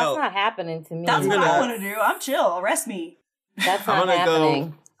 that's Hell. not happening to me. That's what gonna- I want to do. I'm chill. Arrest me. That's I'm not gonna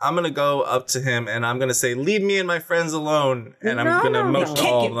happening. I'm gonna go up to him and I'm gonna say, "Leave me and my friends alone." And I'm No, gonna no, motion no. to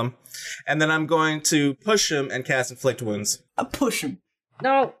all Kick of them. And then I'm going to push him and cast Inflict Wounds. I push him.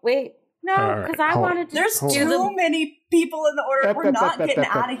 No, wait. No, All right, because I hold on. wanted to There's Hold too on. many people in the order. We're not getting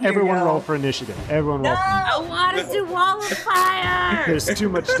out of here. Everyone yo. roll for initiative. Everyone roll. I want to do Wall of Fire. There's too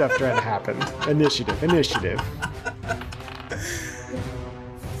much stuff trying to happen. Initiative.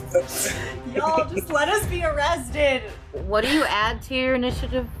 Y'all, just let us be arrested. What do you add to your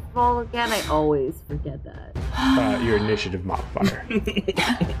initiative roll again? I always forget that. Your initiative modifier.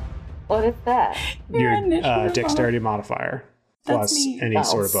 What is that? Your initiative dexterity modifier. That's Plus me. any Oh,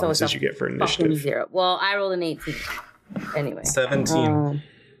 sort of so it's bonuses a you get for Fucking initiative. 0. Well, I rolled an 18. Anyway. 17.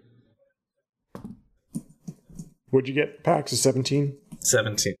 What'd you get, Pax? A 17?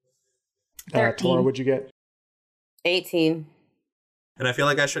 17. 13. Tora, what'd you get? 18. And I feel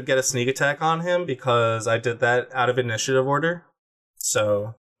like I should get a sneak attack on him because I did that out of initiative order.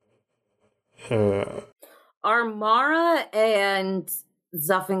 So, Are Mara and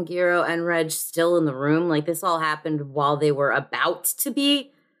Zuffengiro and Reg still in the room? Like, this all happened while they were about to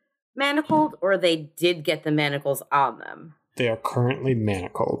be manacled, or they did get the manacles on them? they are currently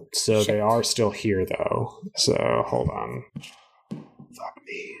manacled, so Shit. they are still here, though. So, hold on. Fuck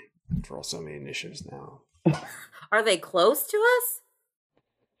me. I have to roll so many initiatives now. Are they close to us?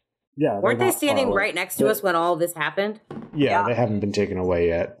 Yeah, Weren't they're they not standing far away. right next to us when all this happened? Yeah, Yeah. they haven't been taken away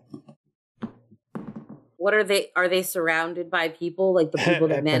yet. What are they? Are they surrounded by people? Like the people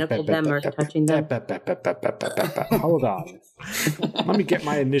that manacled them are touching them? Hold on. Let me get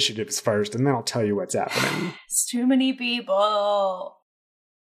my initiatives first, and then I'll tell you what's happening. It's too many people.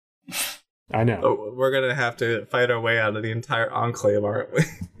 I know. oh, we're going to have to fight our way out of the entire enclave, aren't we?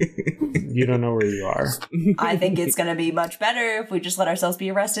 You don't know where you are. I think it's going to be much better if we just let ourselves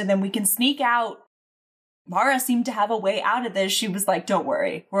be arrested, then we can sneak out. Mara seemed to have a way out of this. She was like, don't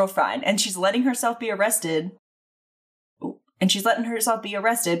worry, we're all fine. And she's letting herself be arrested. And she's letting herself be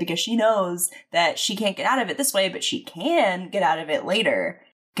arrested because she knows that she can't get out of it this way, but she can get out of it later.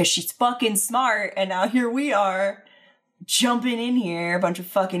 Because she's fucking smart, and now here we are, jumping in here, a bunch of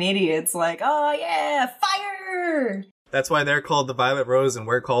fucking idiots, like, oh yeah, fire! That's why they're called the Violet Rose and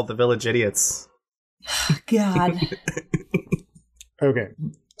we're called the Village Idiots. God. Okay,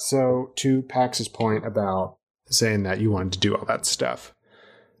 so to Pax's point about saying that you wanted to do all that stuff,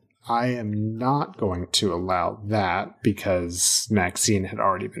 I am not going to allow that because Maxine had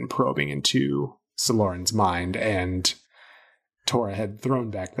already been probing into Soloran's mind and Tora had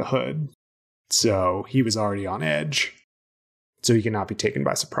thrown back the hood. So he was already on edge. So he cannot be taken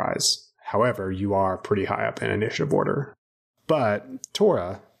by surprise. However, you are pretty high up in initiative order. But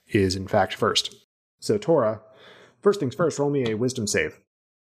Tora is in fact first. So Tora, first things first, roll me a wisdom save.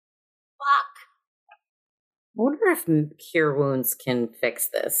 Fuck. I wonder if Cure Wounds can fix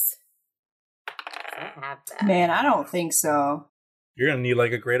this. have that. Man, I don't think so. You're gonna need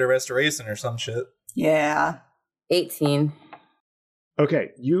like a greater restoration or some shit. Yeah. 18.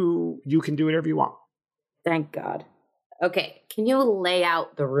 Okay, you can do whatever you want. Thank God. Okay, can you lay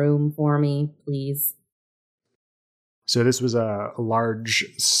out the room for me, please? So this was a large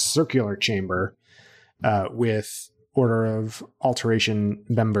circular chamber with Order of Alteration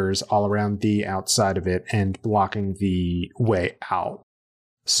members all around the outside of it and blocking the way out.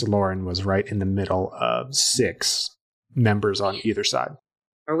 Saloran was right in the middle of 6 members on either side.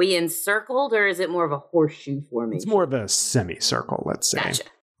 Are we encircled, or is it more of a horseshoe formation? It's more of a semicircle, let's say. Gotcha.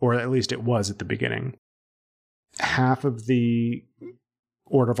 Or at least it was at the beginning. Half of the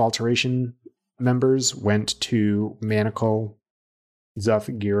Order of Alteration members went to Manacle,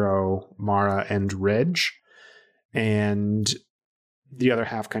 Zuth, Giro, Mara, and Reg. And the other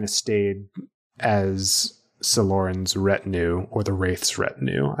half kind of stayed as Saloran's retinue, or the Wraith's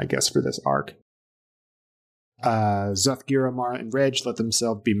retinue, I guess, for this arc. Zuth, Giro, Mara, and Reg let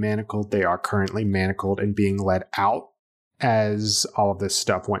themselves be manacled. They are currently manacled and being led out as all of this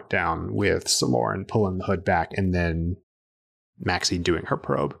stuff went down, with Saloran pulling the hood back and then Maxie doing her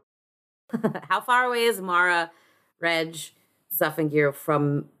probe. How far away is Mara, Reg, Zuth, and Giro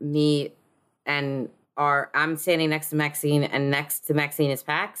from me? And I'm standing next to Maxine, and next to Maxine is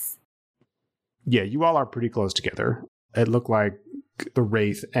Pax? Yeah, you all are pretty close together. It looked like the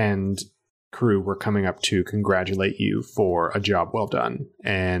Wraith and crew were coming up to congratulate you for a job well done.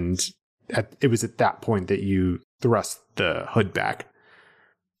 And it was at that point that you thrust the hood back.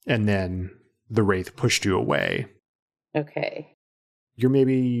 And then the Wraith pushed you away. Okay. You're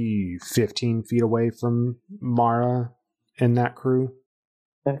maybe 15 feet away from Mara and that crew.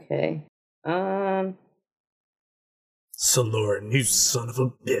 Okay. Saloran, you son of a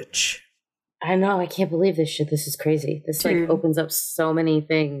bitch. I know, I can't believe this shit. This is crazy. This Dude. opens up so many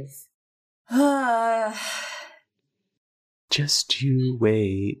things. Just you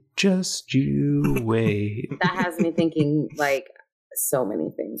wait. Just you wait. That has me thinking so many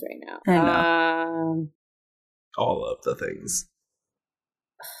things right now. I know. All of the things.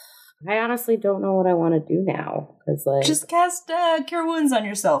 I honestly don't know what I want to do now. Because Just cast Cure Wounds on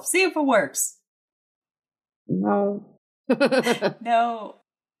yourself. See if it works. no. No.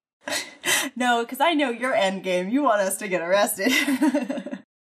 No, because I know your end game. You want us to get arrested.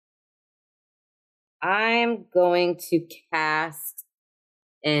 I'm going to cast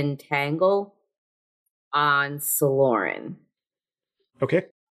Entangle on Saloran. Okay.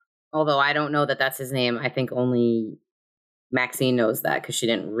 Although I don't know that that's his name. I think only Maxine knows that because she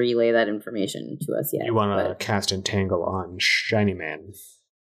didn't relay that information to us yet. You want to cast Entangle on Shiny Man.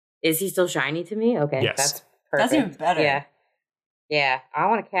 Is he still shiny to me? Okay, Yes. that's perfect. That's even better. Yeah. Yeah, I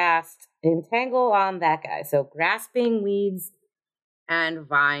want to cast Entangle on that guy. So grasping weeds and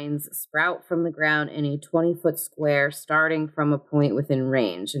vines sprout from the ground in a 20-foot square starting from a point within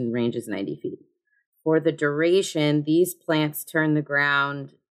range, and range is 90 feet. For the duration, these plants turn the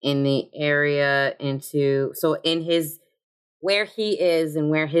ground in the area into... So in where he is and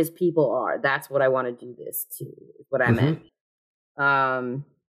where his people are, that's what I want to do this to, is what I meant. The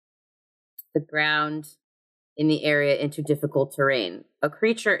ground in the area into difficult terrain. A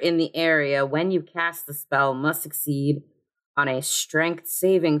creature in the area, when you cast the spell, must succeed on a strength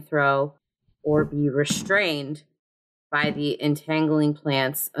saving throw or be restrained by the entangling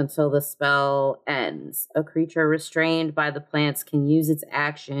plants until the spell ends. A creature restrained by the plants can use its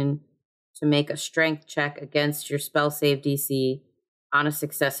action to make a strength check against your spell save DC. On a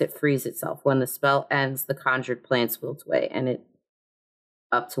success, it frees itself. When the spell ends, the conjured plants wilt away, and it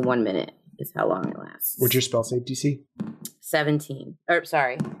up to 1 minute is how long it lasts. What's your spell save DC? 17.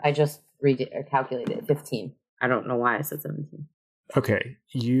 Sorry, I just calculated it. 15. I don't know why I said 17. Okay.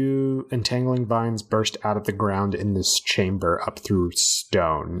 You entangling vines burst out of the ground in this chamber up through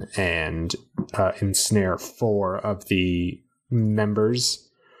stone and ensnare 4 of the members,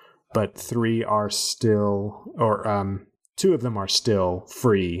 but 3 are still, or 2 of them are still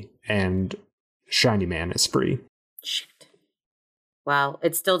free, and Shiny Man is free. Shit. Well,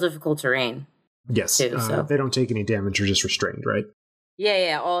 it's still difficult terrain. Yes. Too, so. They don't take any damage, you're just restrained, right?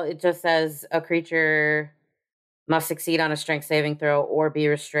 Yeah. It just says a creature must succeed on a strength saving throw or be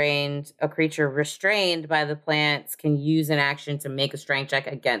restrained. A creature restrained by the plants can use an action to make a strength check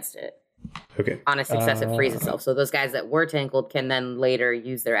against it. Okay. On a success, it frees itself. So those guys that were tangled can then later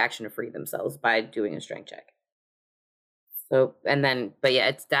use their action to free themselves by doing a strength check. So, but yeah,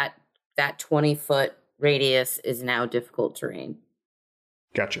 it's that 20-foot radius is now difficult terrain.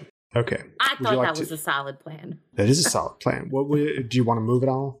 Gotcha. Okay. I thought that was a solid plan. That is a solid plan. Do you want to move at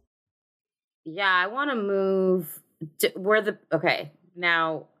all? Yeah, I want to move. Okay,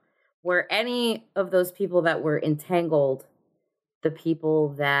 now Were any of those people that were entangled the people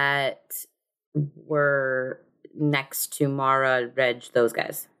that were next to Mara, Reg, those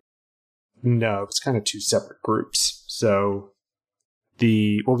guys? No, it's kind of two separate groups. So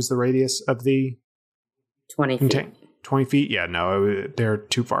what was the radius of the 20 feet. 20 feet? Yeah, no, they're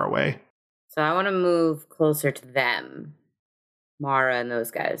too far away. So I want to move closer to them, Mara and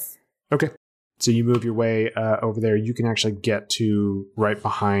those guys. Okay. So you move your way over there. You can actually get to right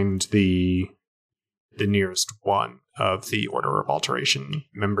behind the nearest one of the Order of Alteration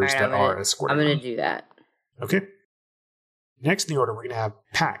members that are escorting. I'm going to do that. Okay. Next in the order, we're going to have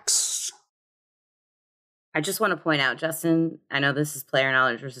Pax. I just want to point out, Justin, I know this is player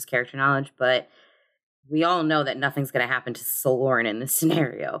knowledge versus character knowledge, but we all know that nothing's going to happen to Solorn in this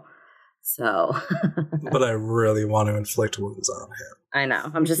scenario. So. But I really want to inflict wounds on him. I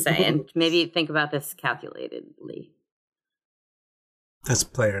know. I'm just saying. Maybe think about this calculatedly. That's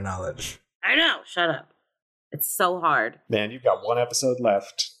player knowledge. I know. Shut up. It's so hard. Man, you've got one episode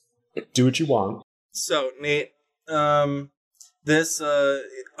left. Do what you want. So, Nate, this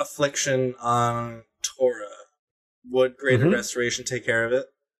affliction on Tora, would Greater Restoration take care of it?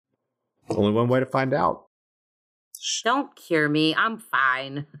 Only one way to find out. Don't cure me. I'm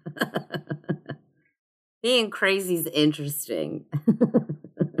fine. Being crazy's interesting.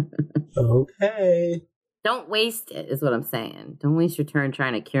 Okay. Don't waste it, is what I'm saying. Don't waste your turn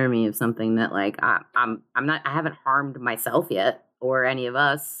trying to cure me of something that, like, I'm not. I haven't harmed myself yet, or any of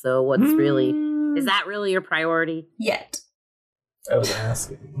us. So what's really? Is that really your priority? Yet. I was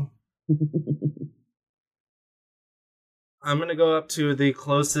asking. I'm gonna go up to the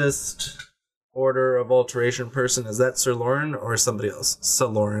closest Order of Alteration person. Is that Sir Lauren or somebody else? Sir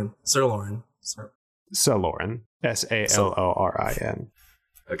Lauren. Salorin. Salorin.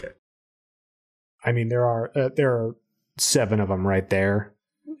 Okay. I mean, there are 7 of them right there.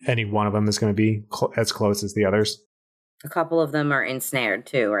 Any one of them is going to be as close as the others. A couple of them are ensnared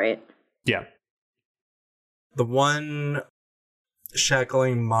too, right? Yeah. The one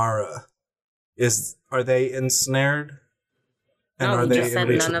shackling Mara, are they ensnared? And no, you just said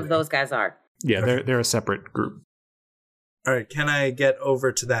none of those guys are. Yeah, they're a separate group. All right, can I get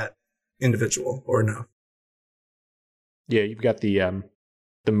over to that individual or no? Yeah, you've got the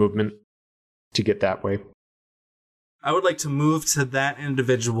movement to get that way. I would like to move to that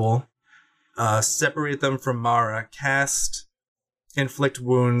individual, separate them from Mara, cast inflict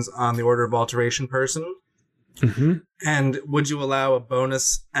wounds on the Order of Alteration person. Mm-hmm. And would you allow a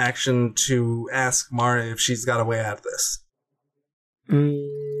bonus action to ask Mara if she's got a way out of this?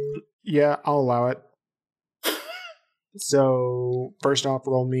 Yeah, I'll allow it. So, first off,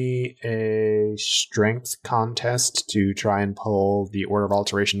 roll me a strength contest to try and pull the Order of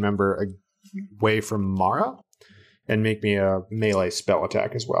Alteration member away from Mara, and make me a melee spell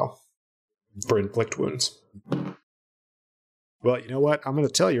attack as well for inflict wounds. Well, you know what? I'm going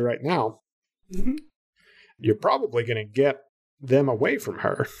to tell you right now. You're probably going to get them away from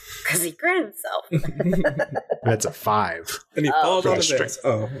her. Because he crit himself. That's a 5. And he falls on strength. this.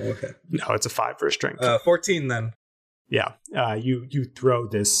 Oh, okay. No, it's a 5 for strength. 14 then. Yeah. You throw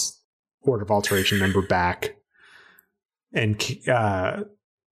this Order of Alteration member back and cast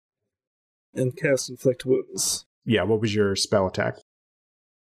inflict wounds. Yeah, what was your spell attack?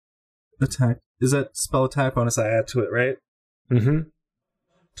 Attack. Is that spell attack bonus I add to it, right? Mm-hmm.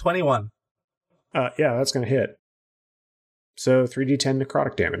 21. Yeah, that's going to hit. So 3d10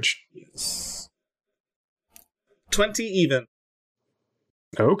 necrotic damage. Yes. 20 even.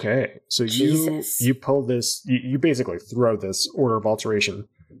 Okay, so you pull this, you basically throw this Order of Alteration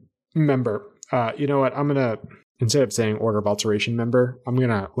member. You know what, I'm going to, instead of saying Order of Alteration member, I'm going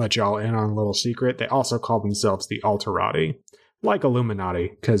to let y'all in on a little secret. They also call themselves the Alterati, like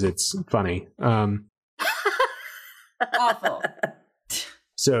Illuminati, because it's funny. Awful.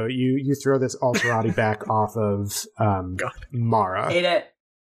 So you throw this Alterati back off of Mara. Hate it.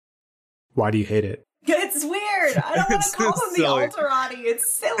 Why do you hate it? It's weird. I don't want to call them the Alterati.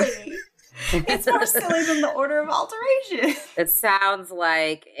 It's silly. It's more silly than the Order of Alteration. It sounds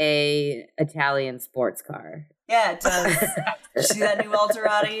like a Italian sports car. Yeah, it does. You see that new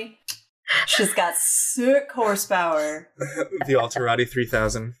Alterati? She's got sick horsepower. The Alterati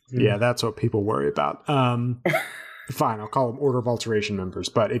 3000. Yeah, that's what people worry about. Fine, I'll call them Order of Alteration members,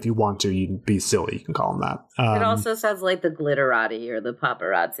 but if you want to, you can be silly, you can call them that. It also sounds like the Glitterati or the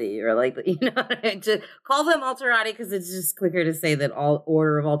Paparazzi, or like, you know, just call them Alterati because it's just quicker to say than all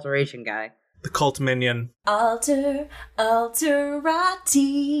Order of Alteration guy. The cult minion. Alterati.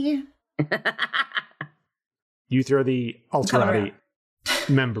 You throw the Alterati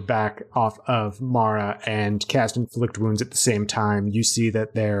member back off of Mara and cast Inflict Wounds at the same time, you see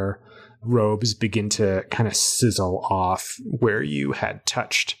that their robes begin to kind of sizzle off where you had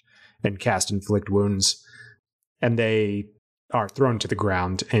touched and cast Inflict Wounds. And they are thrown to the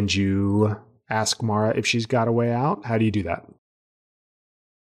ground, and you ask Mara if she's got a way out. How do you do that?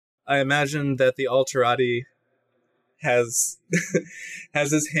 I imagine that the Alterati has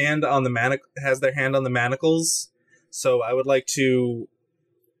his hand on the has their hand on the manacles. So I would like to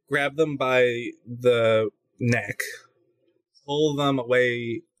grab them by the neck, pull them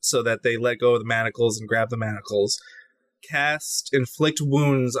away so that they let go of the manacles and grab the manacles, cast Inflict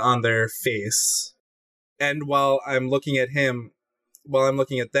Wounds on their face. And while I'm looking at them,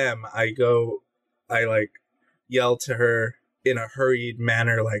 I yell to her in a hurried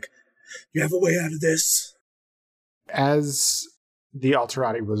manner, like, "You have a way out of this." As the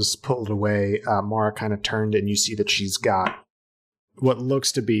Alterati was pulled away, Mara kind of turned, and you see that she's got what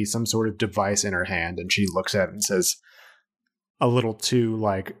looks to be some sort of device in her hand, and she looks at it and says, a little too,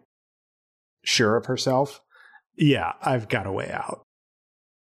 sure of herself, "Yeah, I've got a way out."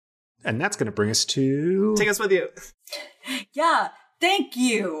 And that's going to bring us to... Take us with you. Yeah, thank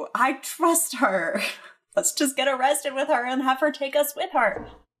you. I trust her. Let's just get arrested with her and have her take us with her.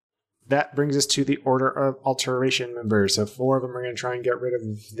 That brings us to the Order of Alteration members. So 4 of them are going to try and get rid of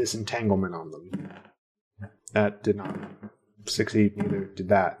this entanglement on them. That did not succeed. Neither did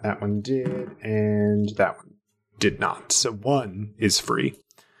that. That one did, and that one did not. So 1 is free.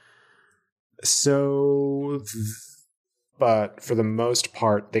 But for the most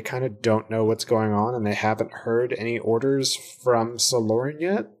part, they kind of don't know what's going on, and they haven't heard any orders from Saloran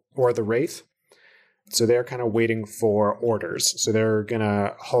yet, or the Wraith. So they're kind of waiting for orders. So they're going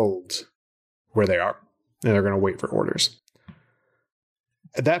to hold where they are, and they're going to wait for orders.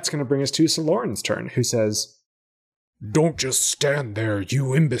 That's going to bring us to Saloran's turn, who says, "Don't just stand there,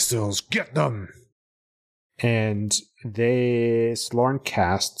 you imbeciles. Get them!" And Saloran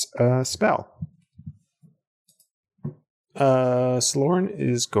casts a spell. Saloran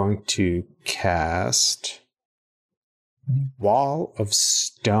is going to cast Wall of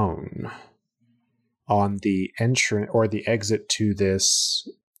Stone on the entrance or the exit to this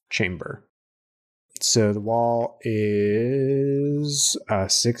chamber. So the wall is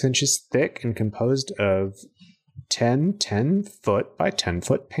 6 inches thick and composed of 10 foot by 10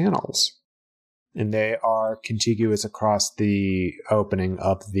 foot panels. And they are contiguous across the opening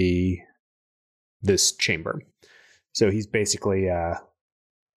of this chamber. So he's basically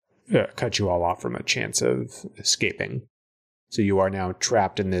cut you all off from a chance of escaping. So you are now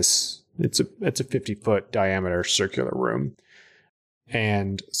trapped in this. It's a 50-foot diameter circular room,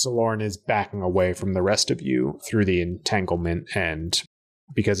 and Saloran is backing away from the rest of you through the entanglement. And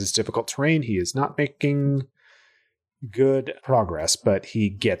because it's difficult terrain, he is not making good progress. But he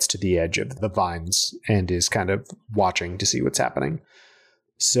gets to the edge of the vines and is kind of watching to see what's happening.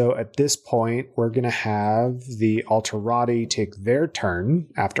 So at this point, we're going to have the Alterati take their turn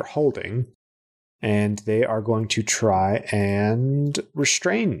after holding, and they are going to try and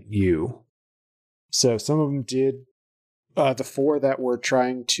restrain you. So some of them did. The 4 that were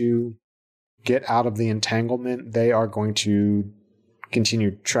trying to get out of the entanglement, they are going to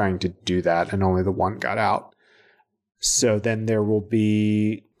continue trying to do that, and only the 1 got out. So then there will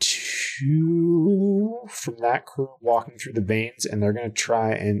be 2 from that crew walking through the veins, and they're going to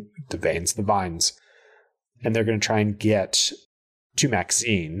try and the vines, and they're going to try and get to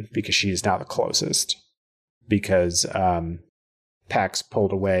Maxine because she is now the closest. Because Pax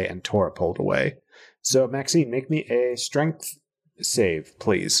pulled away and Tora pulled away. So Maxine, make me a strength save,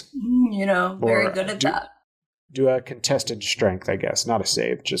 please. Very good at that. Do a contested strength, I guess, not a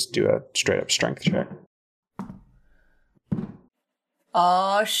save. Just do a straight up strength check.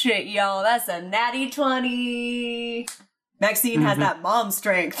 Oh shit, yo, that's a natty 20. Maxine has that mom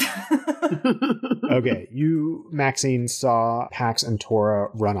strength. Okay, Maxine, saw Pax and Tora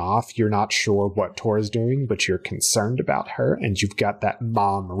run off. You're not sure what Tora's doing, but you're concerned about her, and you've got that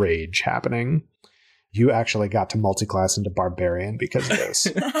mom rage happening. You actually got to multiclass into Barbarian because of this.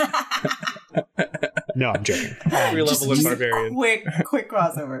 No, I'm joking. Level in Barbarian. Quick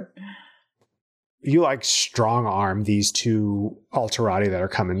crossover. You strong arm these 2 Alterati that are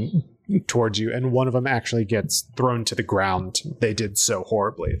coming towards you, and one of them actually gets thrown to the ground. They did so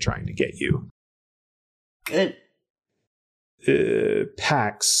horribly at trying to get you. Good.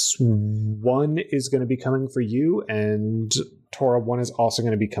 Pax, 1 is going to be coming for you, and Tora, 1 is also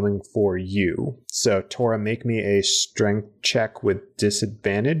going to be coming for you. So Tora, make me a strength check with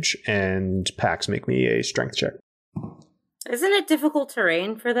disadvantage, and Pax, make me a strength check. Isn't it difficult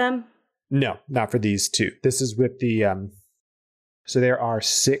terrain for them? No, not for these 2. This is with the So there are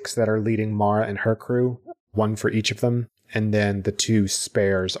 6 that are leading Mara and her crew, 1 for each of them. And then the 2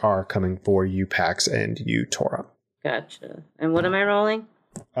 spares are coming for you, Pax, and you, Tora. Gotcha. And what am I rolling?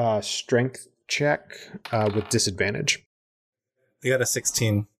 Strength check with disadvantage. You got a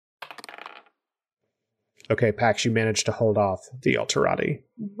 16. Okay, Pax, you managed to hold off the Alterati.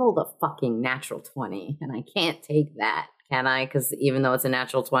 Rolled a fucking natural 20, and I can't take that, can I? Because even though it's a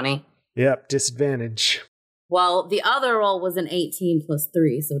natural 20. Yep, disadvantage. Well, the other roll was an 18 plus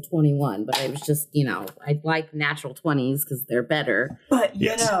 3, so 21. But I was just, I like natural 20s because they're better. But,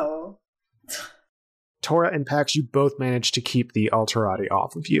 Yes. Tora and Pax, you both managed to keep the Alterati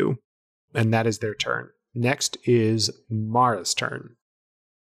off of you. And that is their turn. Next is Mara's turn.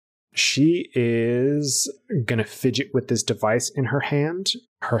 She is going to fidget with this device in her hand.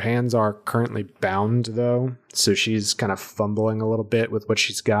 Her hands are currently bound, though, so she's kind of fumbling a little bit with what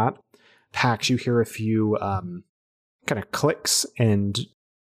she's got. Pax, you hear a few kind of clicks and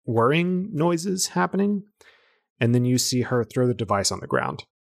whirring noises happening, and then you see her throw the device on the ground.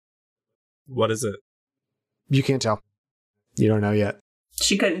 What is it? You can't tell. You don't know yet.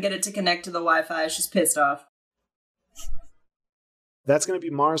 She couldn't get it to connect to the Wi-Fi. She's pissed off. That's going to be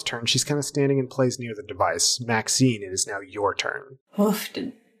Mara's turn. She's kind of standing in place near the device. Maxine, it is now your turn.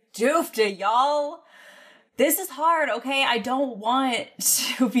 Oofda doofda, y'all. This is hard, okay? I don't want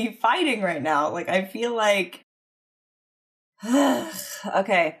to be fighting right now. Like, I feel like...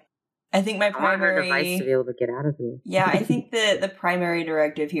 Okay. I think my I want her primary... device to be able to get out of here. Yeah, I think the primary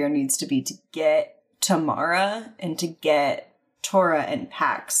directive here needs to be to get Tamara and to get Tora and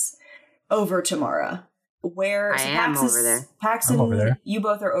Pax over to Mara. Where I am over there. Pax I'm and over there. you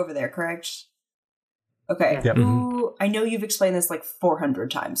both are over there, correct? Okay. Yep. Who, I know you've explained this like 400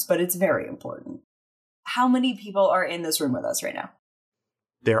 times, but it's very important. How many people are in this room with us right now?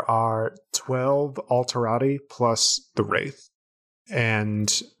 There are 12 Alterati plus the Wraith.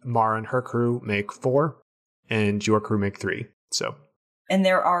 And Mara and her crew make 4, and your crew make 3. So. And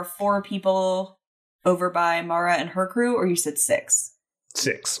there are 4 people over by Mara and her crew, or you said 6?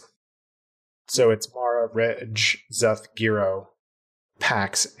 6. So it's Mara, Reg, Zuth, Giro,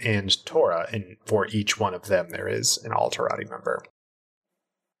 Pax, and Tora, and for each one of them there is an Alterati member.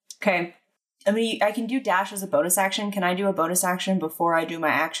 Okay. I can do dash as a bonus action. Can I do a bonus action before I do my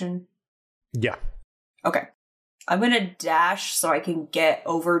action? Yeah. Okay. I'm going to dash so I can get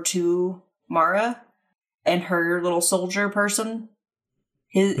over to Mara and her little soldier person.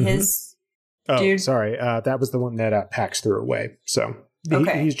 His Oh, dude. sorry. That was the one that Pax threw away. So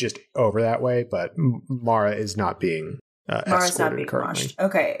Okay. he's just over that way, but Mara is not being Mara's not escorted being currently. washed.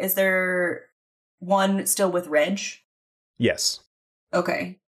 Okay. Is there one still with Reg? Yes.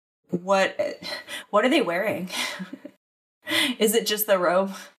 Okay. What are they wearing? Is it just the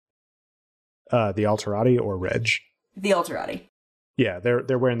robe? The Alterati or Reg? The Alterati. Yeah,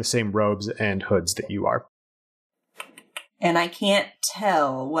 they're wearing the same robes and hoods that you are. And I can't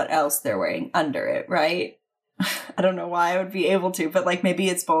tell what else they're wearing under it, right? I don't know why I would be able to, but like maybe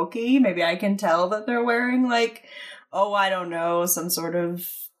it's bulky. Maybe I can tell that they're wearing like, I don't know, some sort of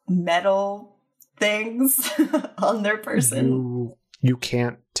metal things on their person. You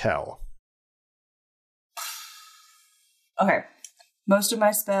can't tell. Okay. Most of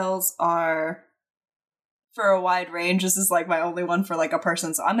my spells are for a wide range. This is like my only one for like a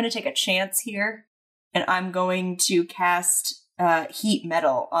person. So I'm going to take a chance here. And I'm going to cast heat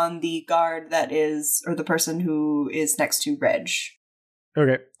metal on the guard that is, or the person who is next to Reg.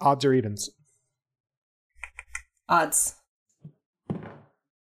 Okay, odds or evens? Odds.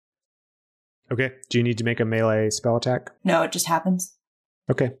 Okay, do you need to make a melee spell attack? No, it just happens.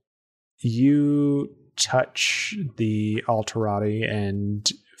 Okay. You touch the Alterati and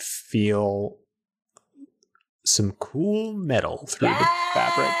feel some cool metal through the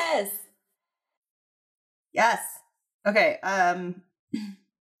fabric. Yes. Okay.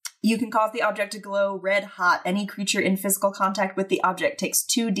 You can cause the object to glow red hot. Any creature in physical contact with the object takes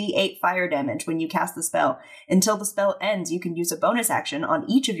 2d8 fire damage when you cast the spell. Until the spell ends, you can use a bonus action on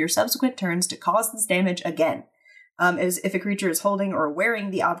each of your subsequent turns to cause this damage again. If a creature is holding or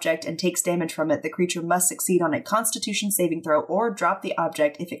wearing the object and takes damage from it, the creature must succeed on a Constitution saving throw or drop the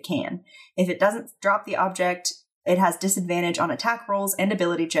object if it can. If it doesn't drop the object, it has disadvantage on attack rolls and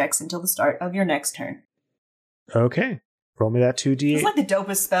ability checks until the start of your next turn. Okay. Roll me that 2d8. It's like the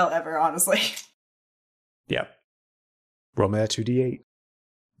dopest spell ever, honestly. Yeah. Roll me that 2d8.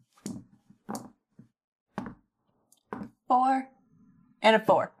 4 and a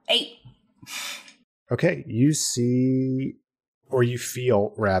 4. 8. Okay, you see, or you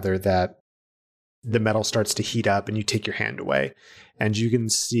feel, rather, that the metal starts to heat up and you take your hand away. And you can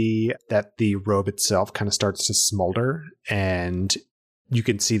see that the robe itself kind of starts to smolder, and you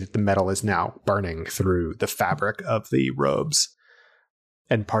can see that the metal is now burning through the fabric of the robes,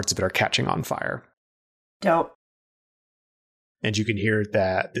 and parts of it are catching on fire. Dope. And you can hear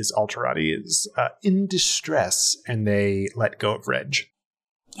that this Alterati is in distress, and they let go of Reg.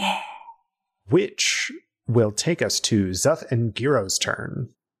 Yeah. Which will take us to Zuth and Giro's turn.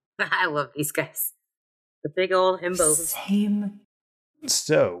 I love these guys. The big old himbos. Same.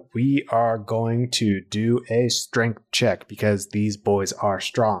 So we are going to do a strength check because these boys are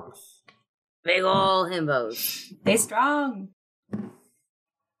strong. Big old himbos. They strong.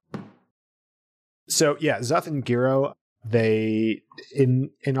 So yeah, Zuth and Giro, they in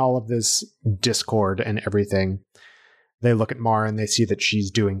all of this discord and everything, they look at Mara and they see that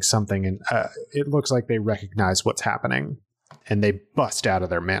she's doing something, and it looks like they recognize what's happening, and they bust out of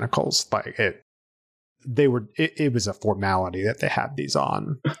their manacles. Like it was a formality that they had these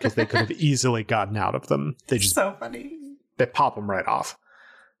on because they could have easily gotten out of them. They just So funny. They pop them right off.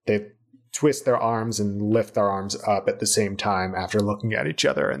 They twist their arms and lift their arms up at the same time after looking at each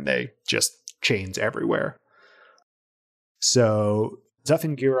other, and they just chains everywhere. So Zuth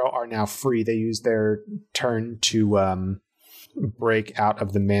and Giro are now free. They use their turn to break out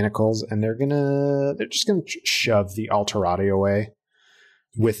of the manacles, and they're just gonna shove the Alterati away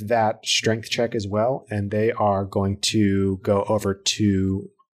with that strength check as well, and they are going to go over to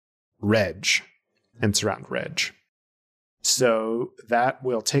Reg and surround Reg. So that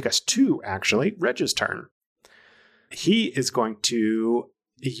will take us to, actually, Reg's turn. He is going to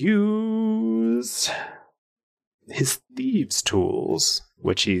use his thieves' tools,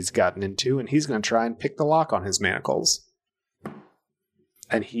 which he's gotten into, and he's going to try and pick the lock on his manacles.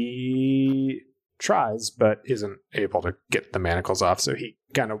 And he tries, but isn't able to get the manacles off, so he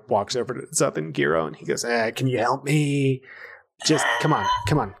kind of walks over to Zuth and Giro, and he goes, can you help me? Just, come on.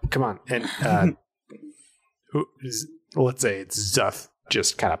 And let's say it's Zuth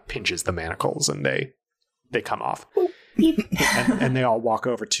just kind of pinches the manacles, and they come off. and they all walk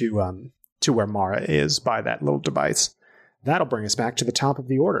over to where Mara is by that little device. That'll bring us back to the top of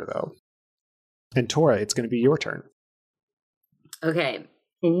the order, though. And Tora, it's going to be your turn. Okay,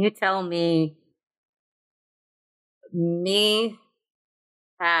 can you tell me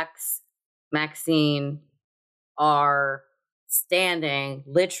Pax, Maxine are standing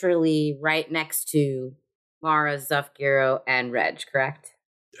literally right next to Mara, Zuth, Giro, and Reg, correct?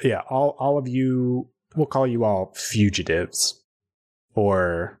 Yeah, all of you, we'll call you all fugitives,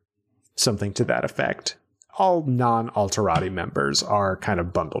 or something to that effect. All non-Alterati members are kind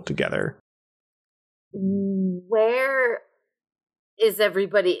of bundled together. Where is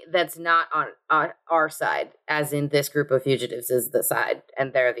everybody that's not on our side, as in this group of fugitives is the side,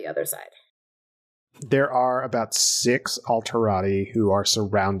 and they're the other side? There are about 6 Alterati who are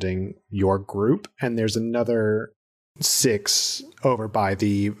surrounding your group, and there's another 6 over by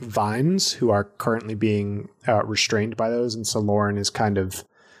the vines who are currently being restrained by those, and so Lauren is kind of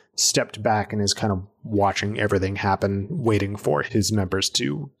stepped back and is kind of watching everything happen, waiting for his members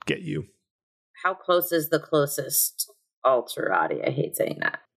to get you. How close is the closest Alterati? I hate saying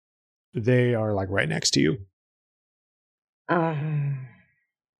that. They are like right next to you.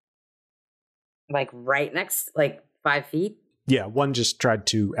 Like right next, like 5 feet? Yeah, one just tried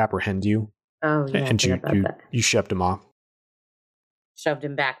to apprehend you. Oh, yeah. And you shoved him off. Shoved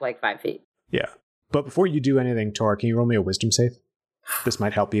him back like 5 feet. Yeah. But before you do anything, Tor, can you roll me a wisdom save? This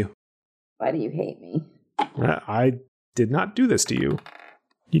might help you. Why do you hate me? I did not do this to you.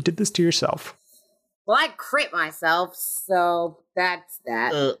 You did this to yourself. Well, I crit myself, so that's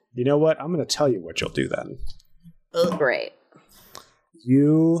that. You know what? I'm going to tell you what you'll do then. Great.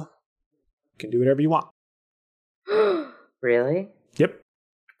 You can do whatever you want. Really? Yep.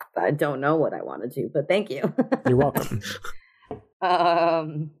 I don't know what I want to do, but thank you. You're welcome.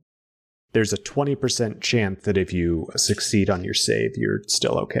 There's a 20% chance that if you succeed on your save, you're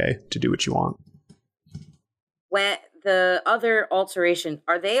still okay to do what you want. When the other alteration,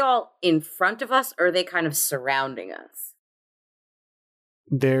 are they all in front of us, or are they kind of surrounding us?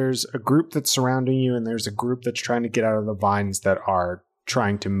 There's a group that's surrounding you, and there's a group that's trying to get out of the vines that are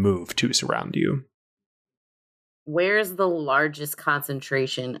trying to move to surround you. Where's the largest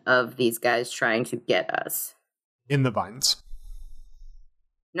concentration of these guys trying to get us? In the vines.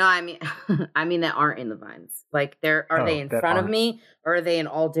 No, I mean that aren't in the vines. Like, are they in front of me, or are they in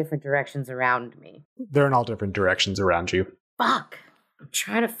all different directions around me? They're in all different directions around you. Fuck! I'm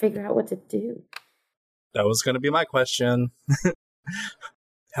trying to figure out what to do. That was going to be my question.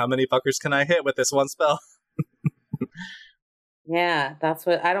 How many fuckers can I hit with this one spell? Yeah, that's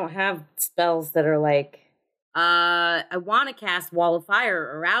what I don't have spells that are like I want to cast Wall of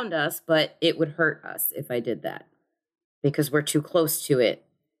Fire around us, but it would hurt us if I did that because we're too close to it.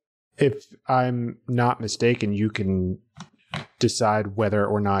 If I'm not mistaken, you can decide whether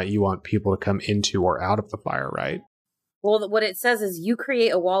or not you want people to come into or out of the fire, right? Well, what it says is you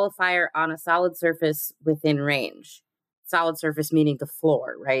create a wall of fire on a solid surface within range. Solid surface meaning the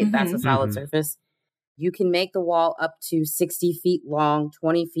floor, right? Mhm. That's a solid Mhm. surface. You can make the wall up to 60 feet long,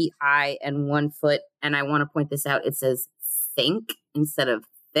 20 feet high, and 1 foot. And I want to point this out. It says think instead of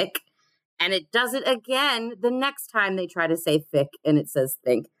thick. And it does it again the next time they try to say thick and it says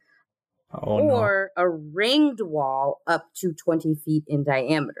think. Oh, no. Or a ringed wall up to 20 feet in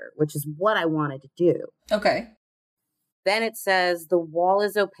diameter, which is what I wanted to do. Okay. Then it says the wall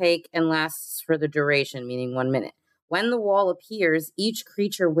is opaque and lasts for the duration, meaning 1 minute. When the wall appears, each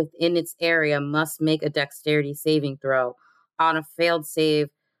creature within its area must make a dexterity saving throw. On a failed save,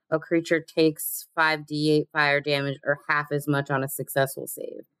 a creature takes 5d8 fire damage or half as much on a successful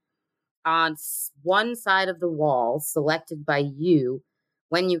save. On one side of the wall, selected by you,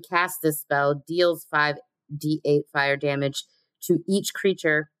 when you cast this spell, deals 5d8 fire damage to each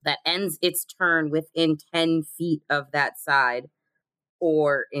creature that ends its turn within 10 feet of that side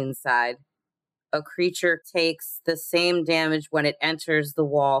or inside. A creature takes the same damage when it enters the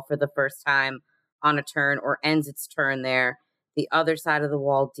wall for the first time on a turn or ends its turn there. The other side of the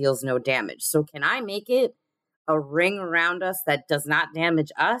wall deals no damage. So can I make it a ring around us that does not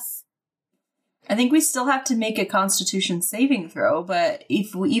damage us? I think we still have to make a Constitution saving throw, but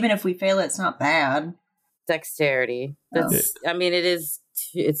even if we fail, it's not bad. Dexterity. That's. I mean, it's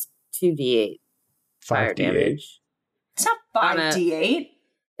 2d8 fire 5d8. damage. It's not 5d8.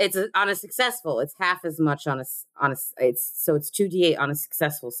 It's on a successful. It's half as much on a. It's 2d8 on a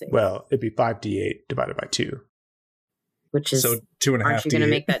successful save. Well, it'd be 5d8 divided by 2. Which is So 2.5 aren't you going to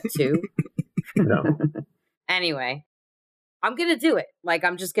make that 2? No. Anyway, I'm going to do it. Like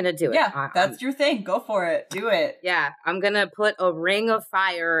I'm just going to do it. Yeah, that's your thing. Go for it. Do it. Yeah, I'm going to put a ring of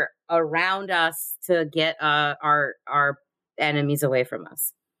fire around us to get our enemies away from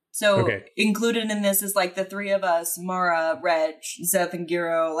us. So Okay. included in this is like the three of us, Mara, Reg, Zeth, and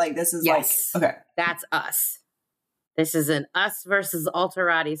Giro. Like this is Yes. like, okay. That's us. This is an us versus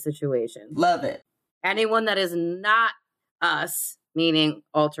Alterati situation. Love it. Anyone that is not us, meaning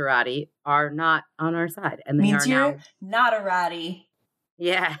Alterati, are not on our side. And they Means are you're now. not a ratty.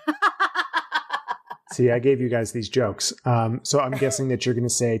 Yeah. See, I gave you guys these jokes. So I'm guessing that you're going to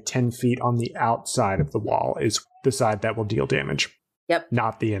say 10 feet on the outside of the wall is the side that will deal damage. Yep.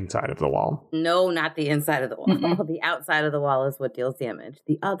 Not the inside of the wall. No, not the inside of the wall. Mhm. The outside of the wall is what deals damage.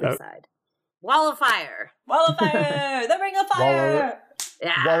 The other side. Wall of fire. Wall of fire! The ring of fire!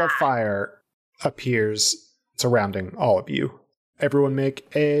 Yeah. Wall of fire appears surrounding all of you. Everyone make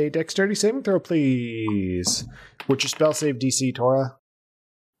a dexterity saving throw, please. What's your spell save DC, Tora?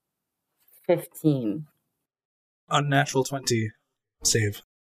 15. Unnatural 20. Save.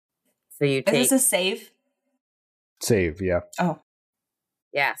 So you Is take. this a save? Save, yeah. Oh.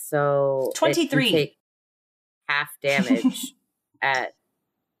 Yeah, so 23. you take half damage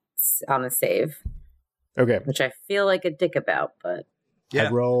on a save, Okay. which I feel like a dick about, but Yeah.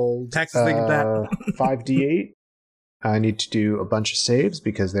 I rolled Taxes think of that. 5d8. I need to do a bunch of saves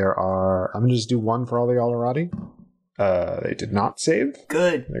because there are... I'm going to just do one for all the Alderati. They did not save.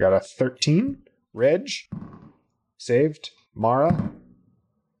 Good. They got a 13. Reg. Saved. Mara.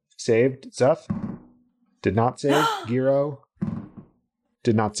 Saved. Zeph. Did not save. Giro.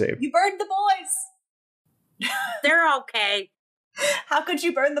 Did not save. You burned the boys! they're okay. How could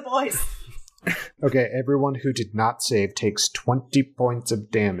you burn the boys? Okay, everyone who did not save takes 20 points of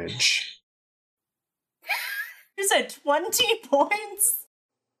damage. You said 20 points?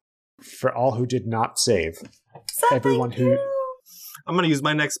 For all who did not save. Something Everyone who I'm going to use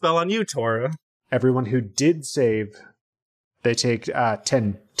my next spell on you, Tora. everyone who did save, they take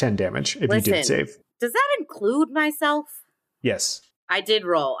 10 damage if you did Listen. save. Does that include myself? Yes. I did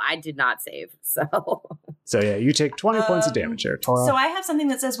roll. I did not save, so. So yeah, you take 20 points of damage there, Tora. So I have something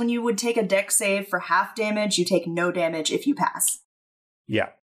that says when you would take a dex save for half damage, you take no damage if you pass. Yeah.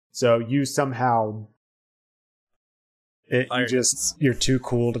 So you somehow Fire you're too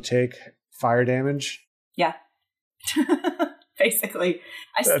cool to take fire damage. Yeah. Basically.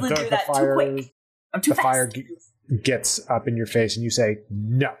 I slid The through that too fire- quick. I'm too The fast. fire gets up in your face and you say,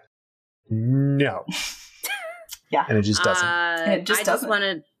 no. No. Yeah. And it just doesn't. it just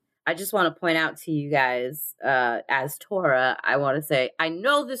doesn't. I just want to point out to you guys, as Tora, I want to say, I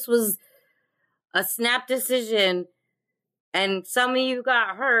know this was a snap decision and some of you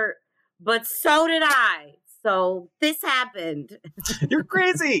got hurt, but so did I. So this happened. You're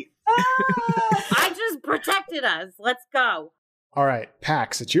crazy. I just protected us. Let's go. All right,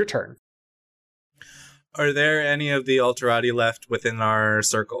 Pax, it's your turn. Are there any of the Alterati left within our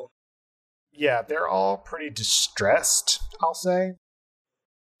circle? Yeah, they're all pretty distressed, I'll say.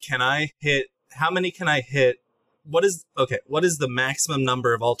 Can I hit? How many can I hit? What is the maximum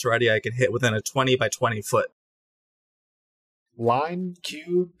number of Alterati I can hit within a 20 by 20 foot Line,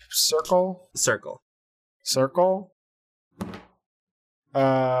 cube, circle? circle? Circle?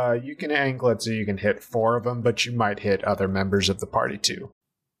 You can angle it so you can hit 4 of them, but you might hit other members of the party too.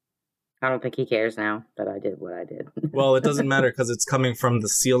 I don't think he cares now that I did what I did. Well, it doesn't matter because it's coming from the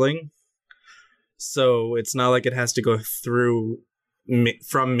ceiling, so it's not like it has to go through me,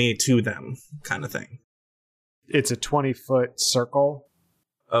 from me to them, kind of thing. It's a 20-foot circle.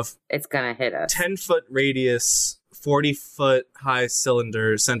 Of It's gonna hit us. 10-foot radius, 40-foot high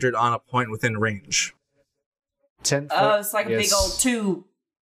cylinder centered on a point within range. 10 foot. Oh, it's like a big old tube.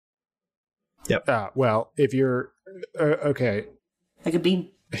 Yep. Well, if you're... okay, Like a beam.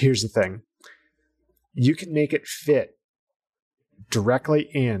 here's the thing. You can make it fit directly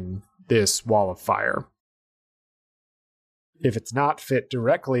in this wall of fire. If it's not fit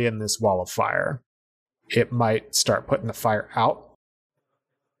directly in this wall of fire, it might start putting the fire out.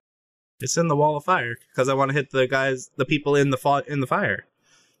 It's in the wall of fire because I want to hit the people in the fire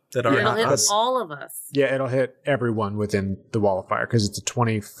that are Yeah, It'll not hit us. all of us. Yeah, it'll hit everyone within the wall of fire because it's a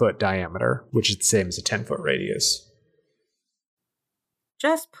 20-foot diameter, which is the same as a 10-foot radius.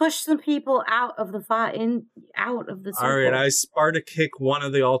 Just push some people out of the out of the circle. All right, I Sparta kick one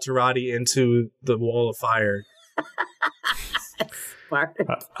of the Alterati into the wall of fire.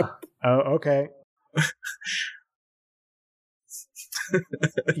 Sparta. Oh, okay.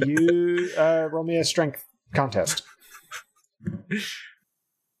 You roll me a strength contest.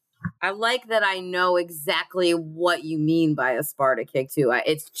 I like that I know exactly what you mean by a Sparta kick too.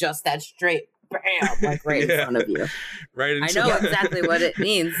 It's just that straight bam, like right Yeah. in front of you. Right into I know exactly what it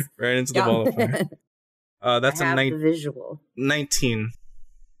means. right into the wall of fire. That's I a have the visual. 19.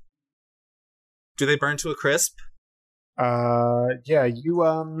 Do they burn to a crisp? Yeah,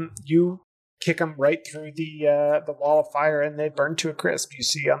 you kick them right through the wall of fire, and they burn to a crisp. You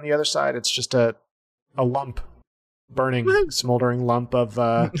see on the other side, it's just a lump, burning, smoldering lump of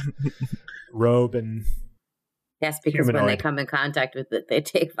robe and. Yes, because when they humanoid. come in contact with it, they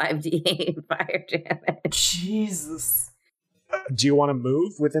take 5d8 fire damage. Jesus. Do you want to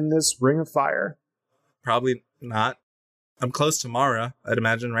move within this ring of fire? Probably not. I'm close to Mara, I'd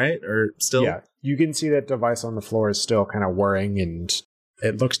imagine, right? Or still? Yeah, you can see that device on the floor is still kind of whirring, and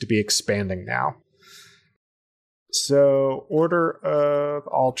it looks to be expanding now. So, order of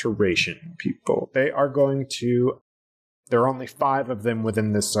alteration, people. They are going to... There are only 5 of them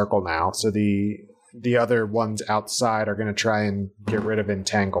within this circle now, so the other ones outside are going to try and get rid of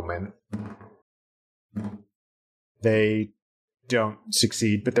entanglement. They don't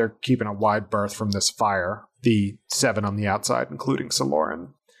succeed, but they're keeping a wide berth from this fire. The 7 on the outside, including Saloran.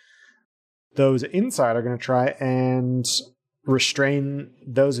 Those inside are going to try and restrain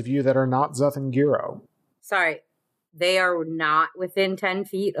those of you that are not Zuth and Giro. Sorry, they are not within 10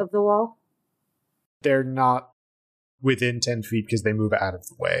 feet of the wall? They're not within 10 feet because they move out of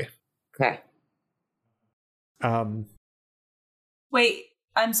the way. Okay. Wait,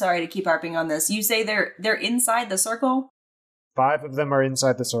 I'm sorry to keep harping on this. You say they're inside the circle? 5 of them are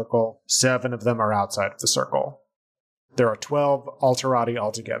inside the circle. 7 of them are outside of the circle. There are 12 Alterati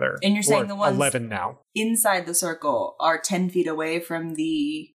altogether. And you're saying Or the ones 11 now. inside the circle are 10 feet away from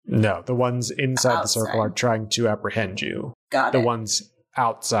the... No, the ones inside the Outside. circle are trying to apprehend you. Got The it. ones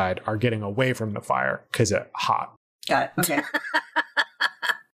outside are getting away from the fire because it's hot. Got it. Okay.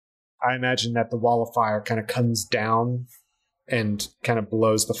 I imagine that the wall of fire kind of comes down and kind of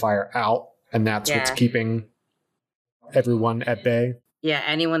blows the fire out, and that's what's Yeah. keeping everyone at bay. Yeah,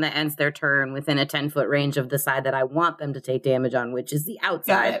 anyone that ends their turn within a 10-foot range of the side that I want them to take damage on, which is the Got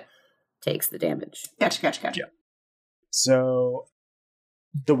outside, it. takes the damage. Gotcha. Yeah. So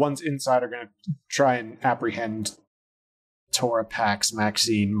the ones inside are going to try and apprehend Tora, Pax,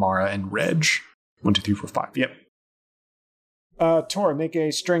 Maxine, Mara, and Reg. 1, 2, 3, 4, 5. Yep. Tora, make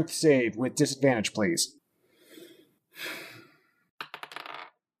a strength save with disadvantage, please.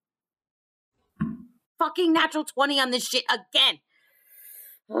 Fucking natural 20 on this shit again.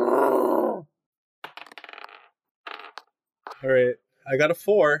 Ugh. All right. I got a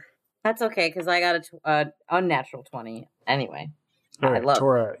 4. That's okay, because I got a unnatural 20 anyway. All I right, love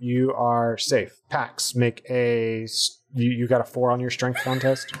Tora, you are safe. Pax, make a... You got a 4 on your strength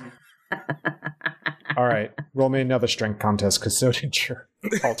contest? All right, roll me another strength contest, because so did your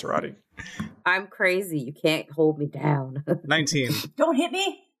Alterati. I'm crazy. You can't hold me down. 19. Don't hit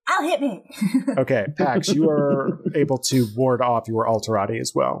me. I'll hit me. Okay, Pax, you are able to ward off your Alterati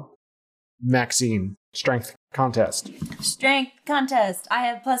as well. Maxine, strength contest. Strength contest. I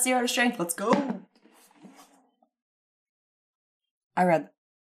have +0 to strength. Let's go. I read.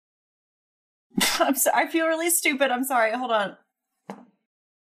 I'm sorry. I feel really stupid. I'm sorry. Hold on.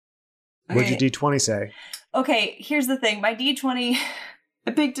 What'd your D20 say? Okay, here's the thing. My D20,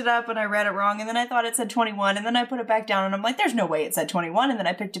 I picked it up and I read it wrong, and then I thought it said 21, and then I put it back down, and I'm like, there's no way it said 21, and then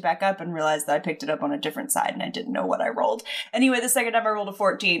I picked it back up and realized that I picked it up on a different side, and I didn't know what I rolled. Anyway, the second time I rolled a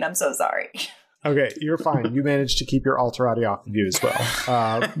 14. I'm so sorry. Okay, you're fine. You managed to keep your Alterati off of you as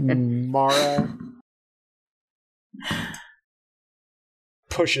well. Mara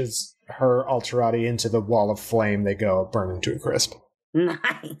pushes her Alterati into the wall of flame. They go burning to a crisp.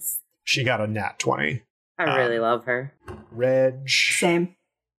 Nice. She got a nat 20. I really love her. Reg Same.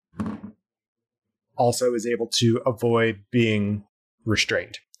 also is able to avoid being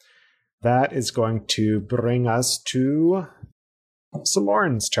restrained. That is going to bring us to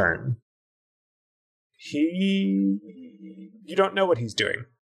Saloran's turn. You don't know what he's doing,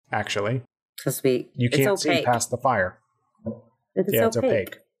 actually. Because You can't see past the fire. It's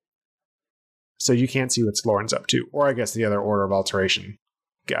opaque. So you can't see what Saloran's up to, or I guess the other Order of Alteration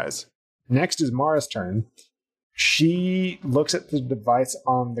guys. Next is Mara's turn. She looks at the device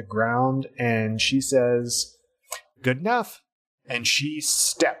on the ground and she says, "Good enough." And she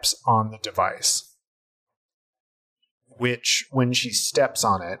steps on the device. Which, when she steps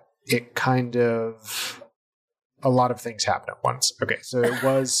on it, it kind of... a lot of things happen at once. Okay, so it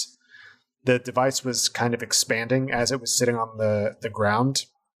was... the device was kind of expanding as it was sitting on the ground.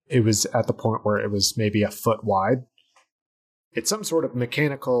 It was at the point where it was maybe a foot wide. It's some sort of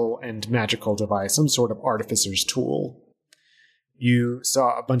mechanical and magical device, some sort of artificer's tool. You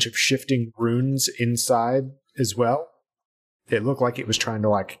saw a bunch of shifting runes inside as well. It looked like it was trying to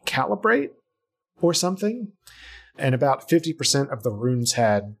calibrate or something. And about 50% of the runes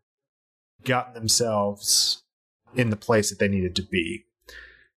had gotten themselves in the place that they needed to be.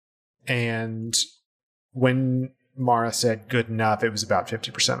 And when Mara said good enough, it was about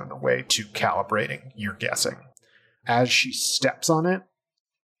 50% on the way to calibrating, you're guessing. As she steps on it,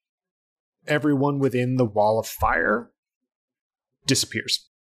 everyone within the wall of fire disappears.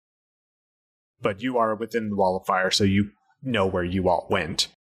 But you are within the wall of fire, so you know where you all went.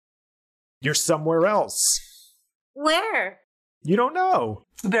 You're somewhere else. Where? You don't know.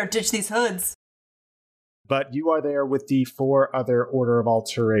 We better ditch these hoods. But you are there with the 4 other Order of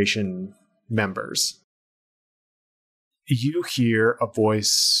Alteration members. You hear a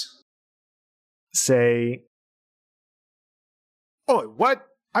voice say, "Oh, what?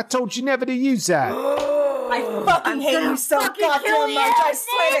 I told you never to use that." I fucking hate you so goddamn much. I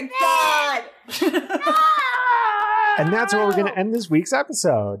swear to God. And that's where we're going to end this week's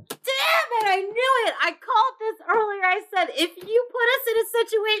episode. Damn it, I knew it. I called this earlier. I said, if you put us in a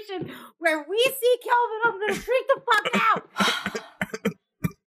situation where we see Kelvin, I'm going to freak the fuck out.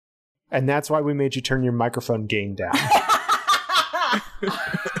 And that's why we made you turn your microphone gain down.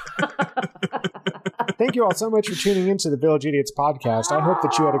 Thank you all so much for tuning into the Village Idiots podcast. I hope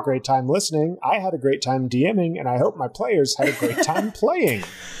that you had a great time listening. I had a great time DMing, and I hope my players had a great time playing.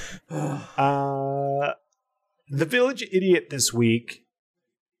 The Village Idiot this week,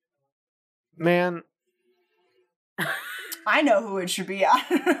 man. I know who it should be. I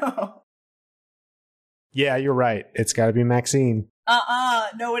don't know. Yeah, you're right. It's got to be Maxine.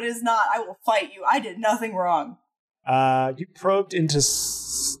 No, it is not. I will fight you. I did nothing wrong. You probed into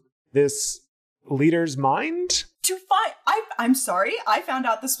this leader's mind? To find... I'm sorry. I found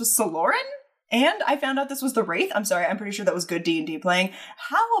out this was Saloran, and I found out this was the Wraith. I'm sorry. I'm pretty sure that was good D&D playing.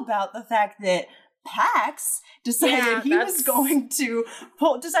 How about the fact that Pax decided he was going to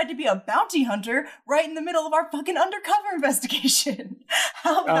decide to be a bounty hunter right in the middle of our fucking undercover investigation?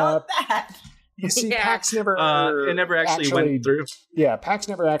 How about that? You see, Pax never... it never actually went through. Yeah, Pax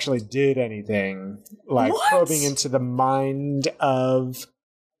never actually did anything like probing into the mind of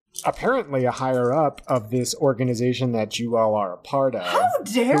apparently a higher up of this organization that you all are a part of. How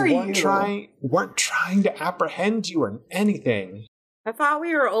dare you? Weren't trying to apprehend you or anything. I thought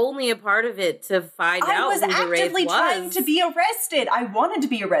we were only a part of it to find out who the Wraith was. I was actively trying to be arrested. I wanted to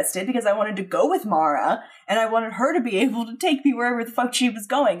be arrested because I wanted to go with Mara, and I wanted her to be able to take me wherever the fuck she was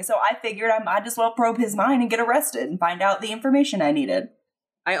going. So I figured I might as well probe his mind and get arrested and find out the information I needed.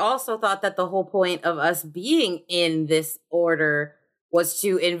 I also thought that the whole point of us being in this order was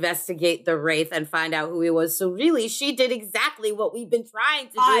to investigate the Wraith and find out who he was. So really, she did exactly what we've been trying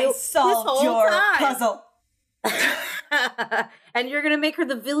to do I solved this whole your time. puzzle. And you're going to make her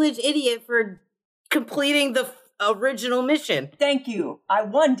the village idiot for completing the original mission. Thank you. I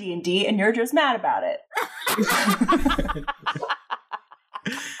won D&D and you're just mad about it.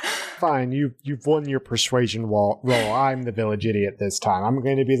 Fine, you've won your persuasion role. I'm the village idiot this time. I'm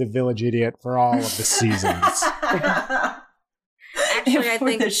going to be the village idiot for all of the seasons. Actually, I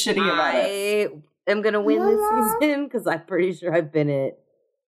think I am going to win this season because I'm pretty sure I've been it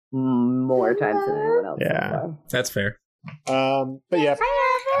more times than anyone else. Yeah, so far. That's fair. But yeah,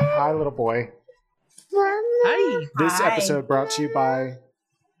 hi, little boy. Hi. This episode brought to you by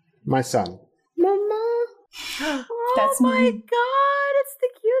my son. Mama. That's oh my me. God, it's the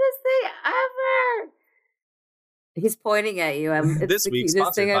cutest thing ever. He's pointing at you. It's This the week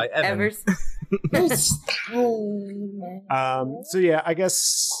cutest thing sponsored by I've Evan. ever seen. So yeah, I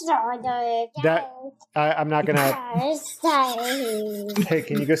guess that I'm not gonna. Hey,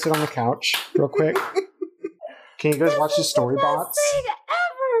 can you go sit on the couch real quick? Can you guys watch the story bots? Thing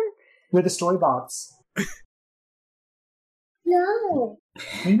ever. With the story bots. No.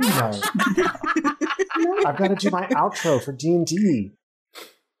 Maybe no. I've got to do my outro for D&D.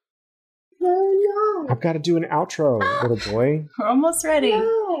 No. I've got to do an outro, little boy. We're almost ready.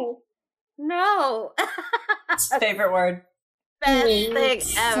 No. Favorite word. Best thing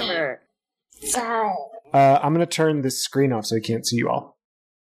ever. I'm going to turn this screen off so I can't see you all.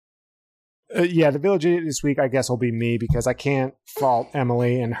 Yeah, the village idiot this week, I guess, will be me because I can't fault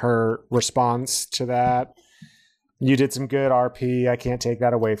Emily and her response to that. You did some good RP. I can't take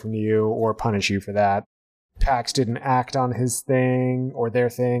that away from you or punish you for that. Pax didn't act on his thing or their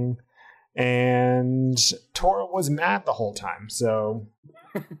thing. And Tora was mad the whole time. So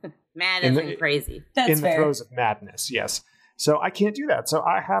Mad isn't crazy. That's in the fair. throes of madness, yes. So I can't do that. So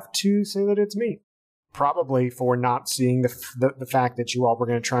I have to say that it's me. Probably for not seeing the fact that you all were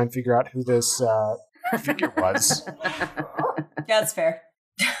going to try and figure out who this figure was. That's fair.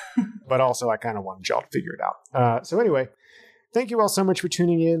 But also I kind of wanted y'all to figure it out. So anyway, thank you all so much for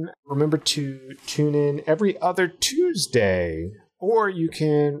tuning in. Remember to tune in every other Tuesday, or you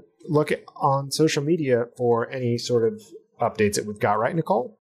can look on social media for any sort of updates that we've got, right,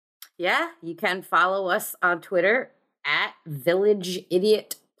 Nicole? Yeah, you can follow us on Twitter at Village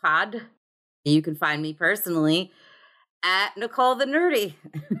Idiot Pod. You can find me personally at Nicole the Nerdy.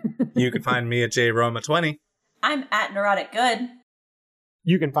 You can find me at JRoma20. I'm at Neurotic Good.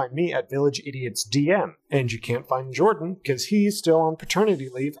 You can find me at Village Idiots DM, and you can't find Jordan because he's still on paternity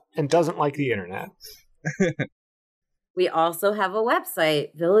leave and doesn't like the internet. We also have a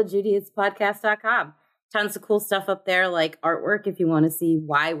website, villageidiotspodcast.com. Tons of cool stuff up there, like artwork. If you want to see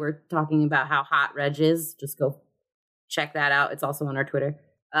why we're talking about how hot Reg is, just go check that out. It's also on our Twitter.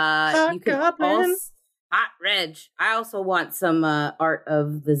 You can also, hot Reg. I also want some art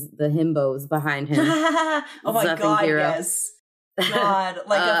of the himbos behind him. Oh my Zuth and God, Giro. yes. God,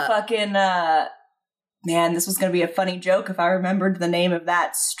 like a fucking, man, this was going to be a funny joke if I remembered the name of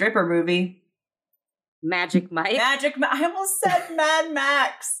that stripper movie. Magic Mike. I almost said Mad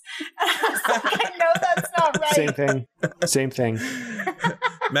Max. I know that's not right. Same thing.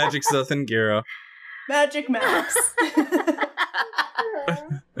 Magic Zuth and Giro. Magic Max.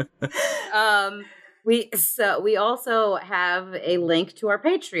 We also have a link to our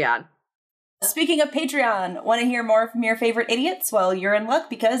Patreon. Speaking of Patreon, want to hear more from your favorite idiots? Well, you're in luck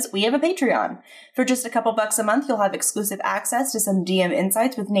because we have a Patreon. For just a couple bucks a month, you'll have exclusive access to some DM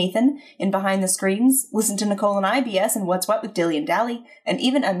insights with Nathan in Behind the Screens, listen to Nicole and I BS and What's What with Dilly and Dally, and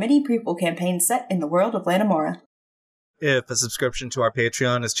even a mini prequel campaign set in the world of Lanamora. If a subscription to our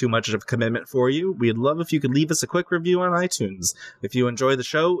Patreon is too much of a commitment for you, we'd love if you could leave us a quick review on iTunes. If you enjoy the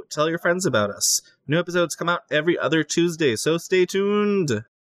show, tell your friends about us. New episodes come out every other Tuesday, so stay tuned.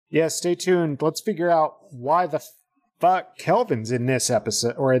 Yeah, stay tuned. Let's figure out why the fuck Kelvin's in this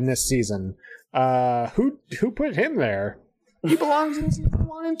episode or in this season. Who put him there? He belongs in season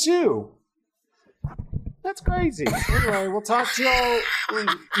 1 and 2. That's crazy. Anyway, we'll talk to y'all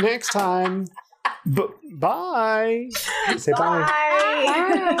next time. Bye. Say bye.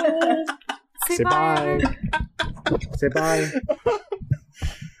 Bye. Say bye. Say bye.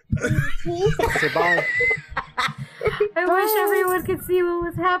 Say bye. I wish everyone could see what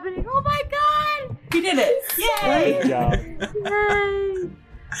was happening. Oh my God! We did it! Yay! Good job. Yay!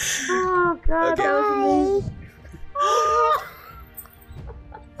 Oh God, Okay. that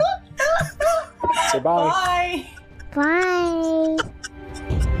was amazing. Say bye. Bye! Bye.